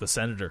back with a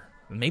senator.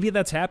 Maybe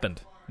that's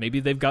happened. Maybe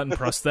they've gotten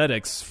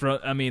prosthetics from.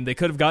 I mean, they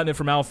could have gotten it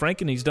from Al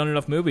Franken. He's done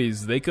enough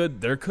movies. There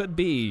could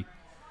be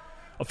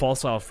a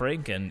false Al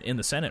Franken in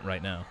the Senate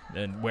right now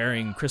and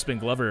wearing Crispin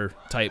Glover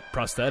type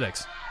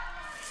prosthetics.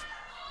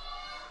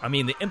 I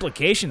mean, the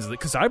implications,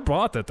 because I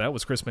bought that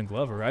was Crispin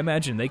Glover. I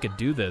imagine they could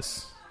do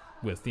this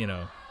with,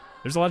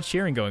 there's a lot of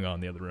cheering going on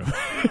in the other room.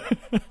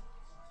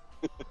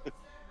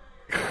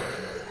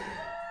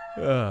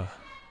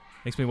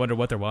 Makes me wonder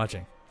what they're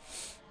watching.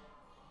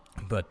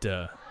 But,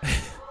 I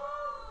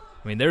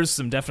mean, there's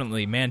some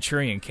definitely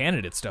Manchurian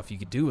Candidate stuff you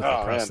could do with the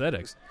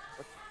prosthetics.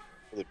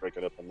 Really break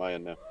it up on my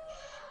end now.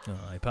 Oh,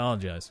 I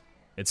apologize.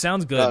 It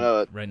sounds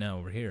good right now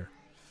over here.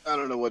 I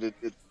don't know what it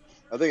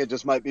I think it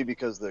just might be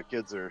because the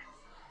kids are...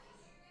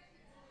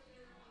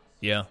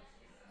 Yeah.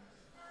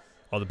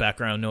 All the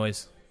background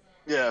noise.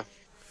 Yeah.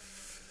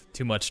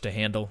 Too much to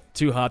handle.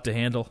 Too hot to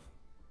handle.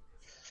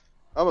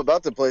 I'm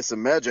about to play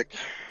some Magic.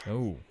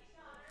 Oh.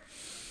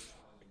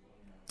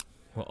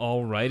 Well,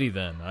 alrighty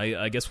then.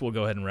 I guess we'll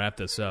go ahead and wrap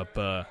this up.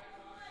 Now,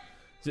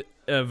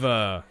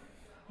 the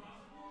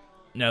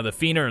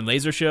Fiener and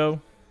Laser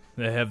Show,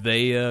 have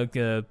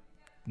they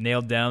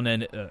nailed down,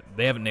 and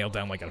they haven't nailed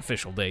down like an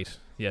official date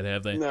yet,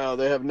 have they? No,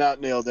 they have not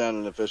nailed down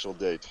an official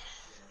date.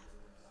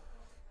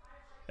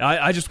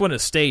 I just want to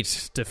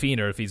state to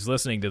Fiener, if he's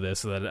listening to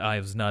this, that I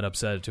was not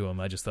upset to him.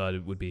 I just thought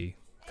it would be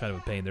kind of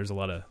a pain. There's a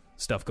lot of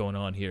stuff going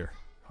on here.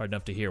 Hard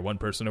enough to hear one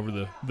person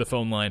over the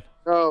phone line.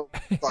 Oh,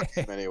 fuck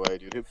him anyway,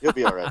 dude. He'll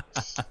be all right.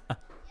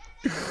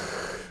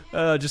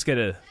 Just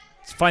gotta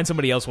find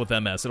somebody else with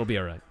MS. It'll be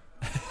all right.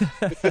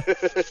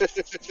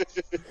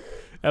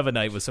 Have a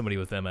night with somebody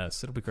with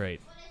MS. It'll be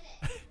great.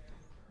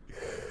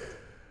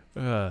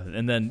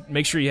 And then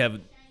make sure you have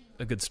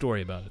a good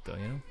story about it, though,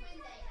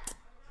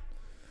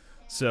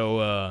 So,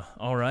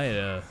 all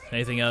right.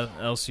 Anything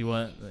else you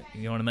want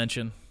to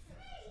mention?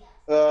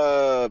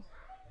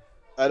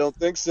 I don't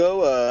think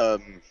so.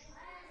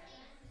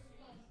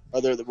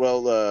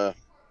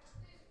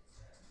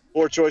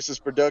 Poor Choices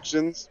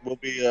Productions will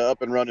be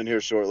up and running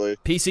here shortly.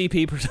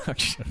 PCP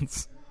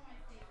Productions.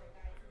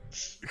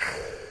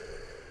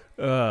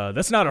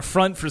 That's not a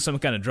front for some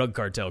kind of drug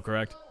cartel,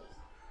 correct?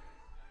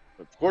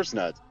 Of course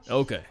not.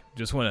 Okay,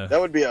 just want to. That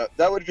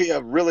would be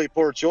a really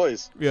poor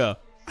choice. Yeah,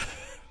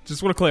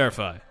 just want to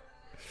clarify.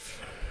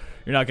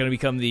 You're not going to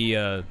become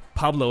the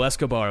Pablo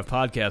Escobar of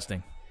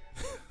podcasting.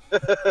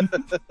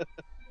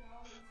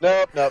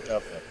 Nope.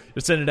 You're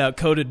sending out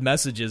coded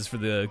messages for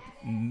the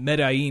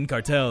Medellin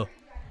cartel.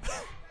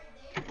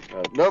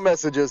 No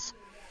messages.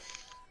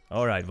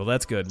 All right, well,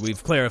 that's good.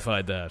 We've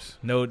clarified that.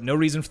 No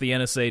reason for the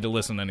NSA to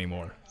listen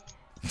anymore.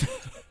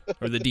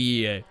 Or the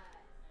DEA.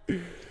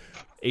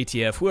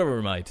 ATF,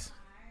 whoever might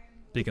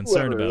be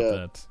concerned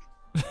about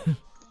that.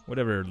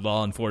 Whatever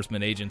law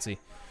enforcement agency.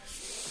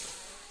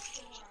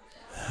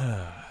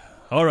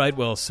 All right,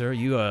 well, sir,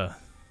 you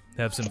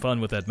have some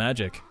fun with that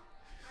magic.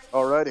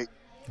 Alrighty.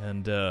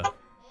 And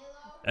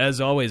as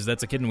always,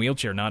 that's a kid in a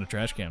wheelchair, not a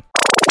trash can.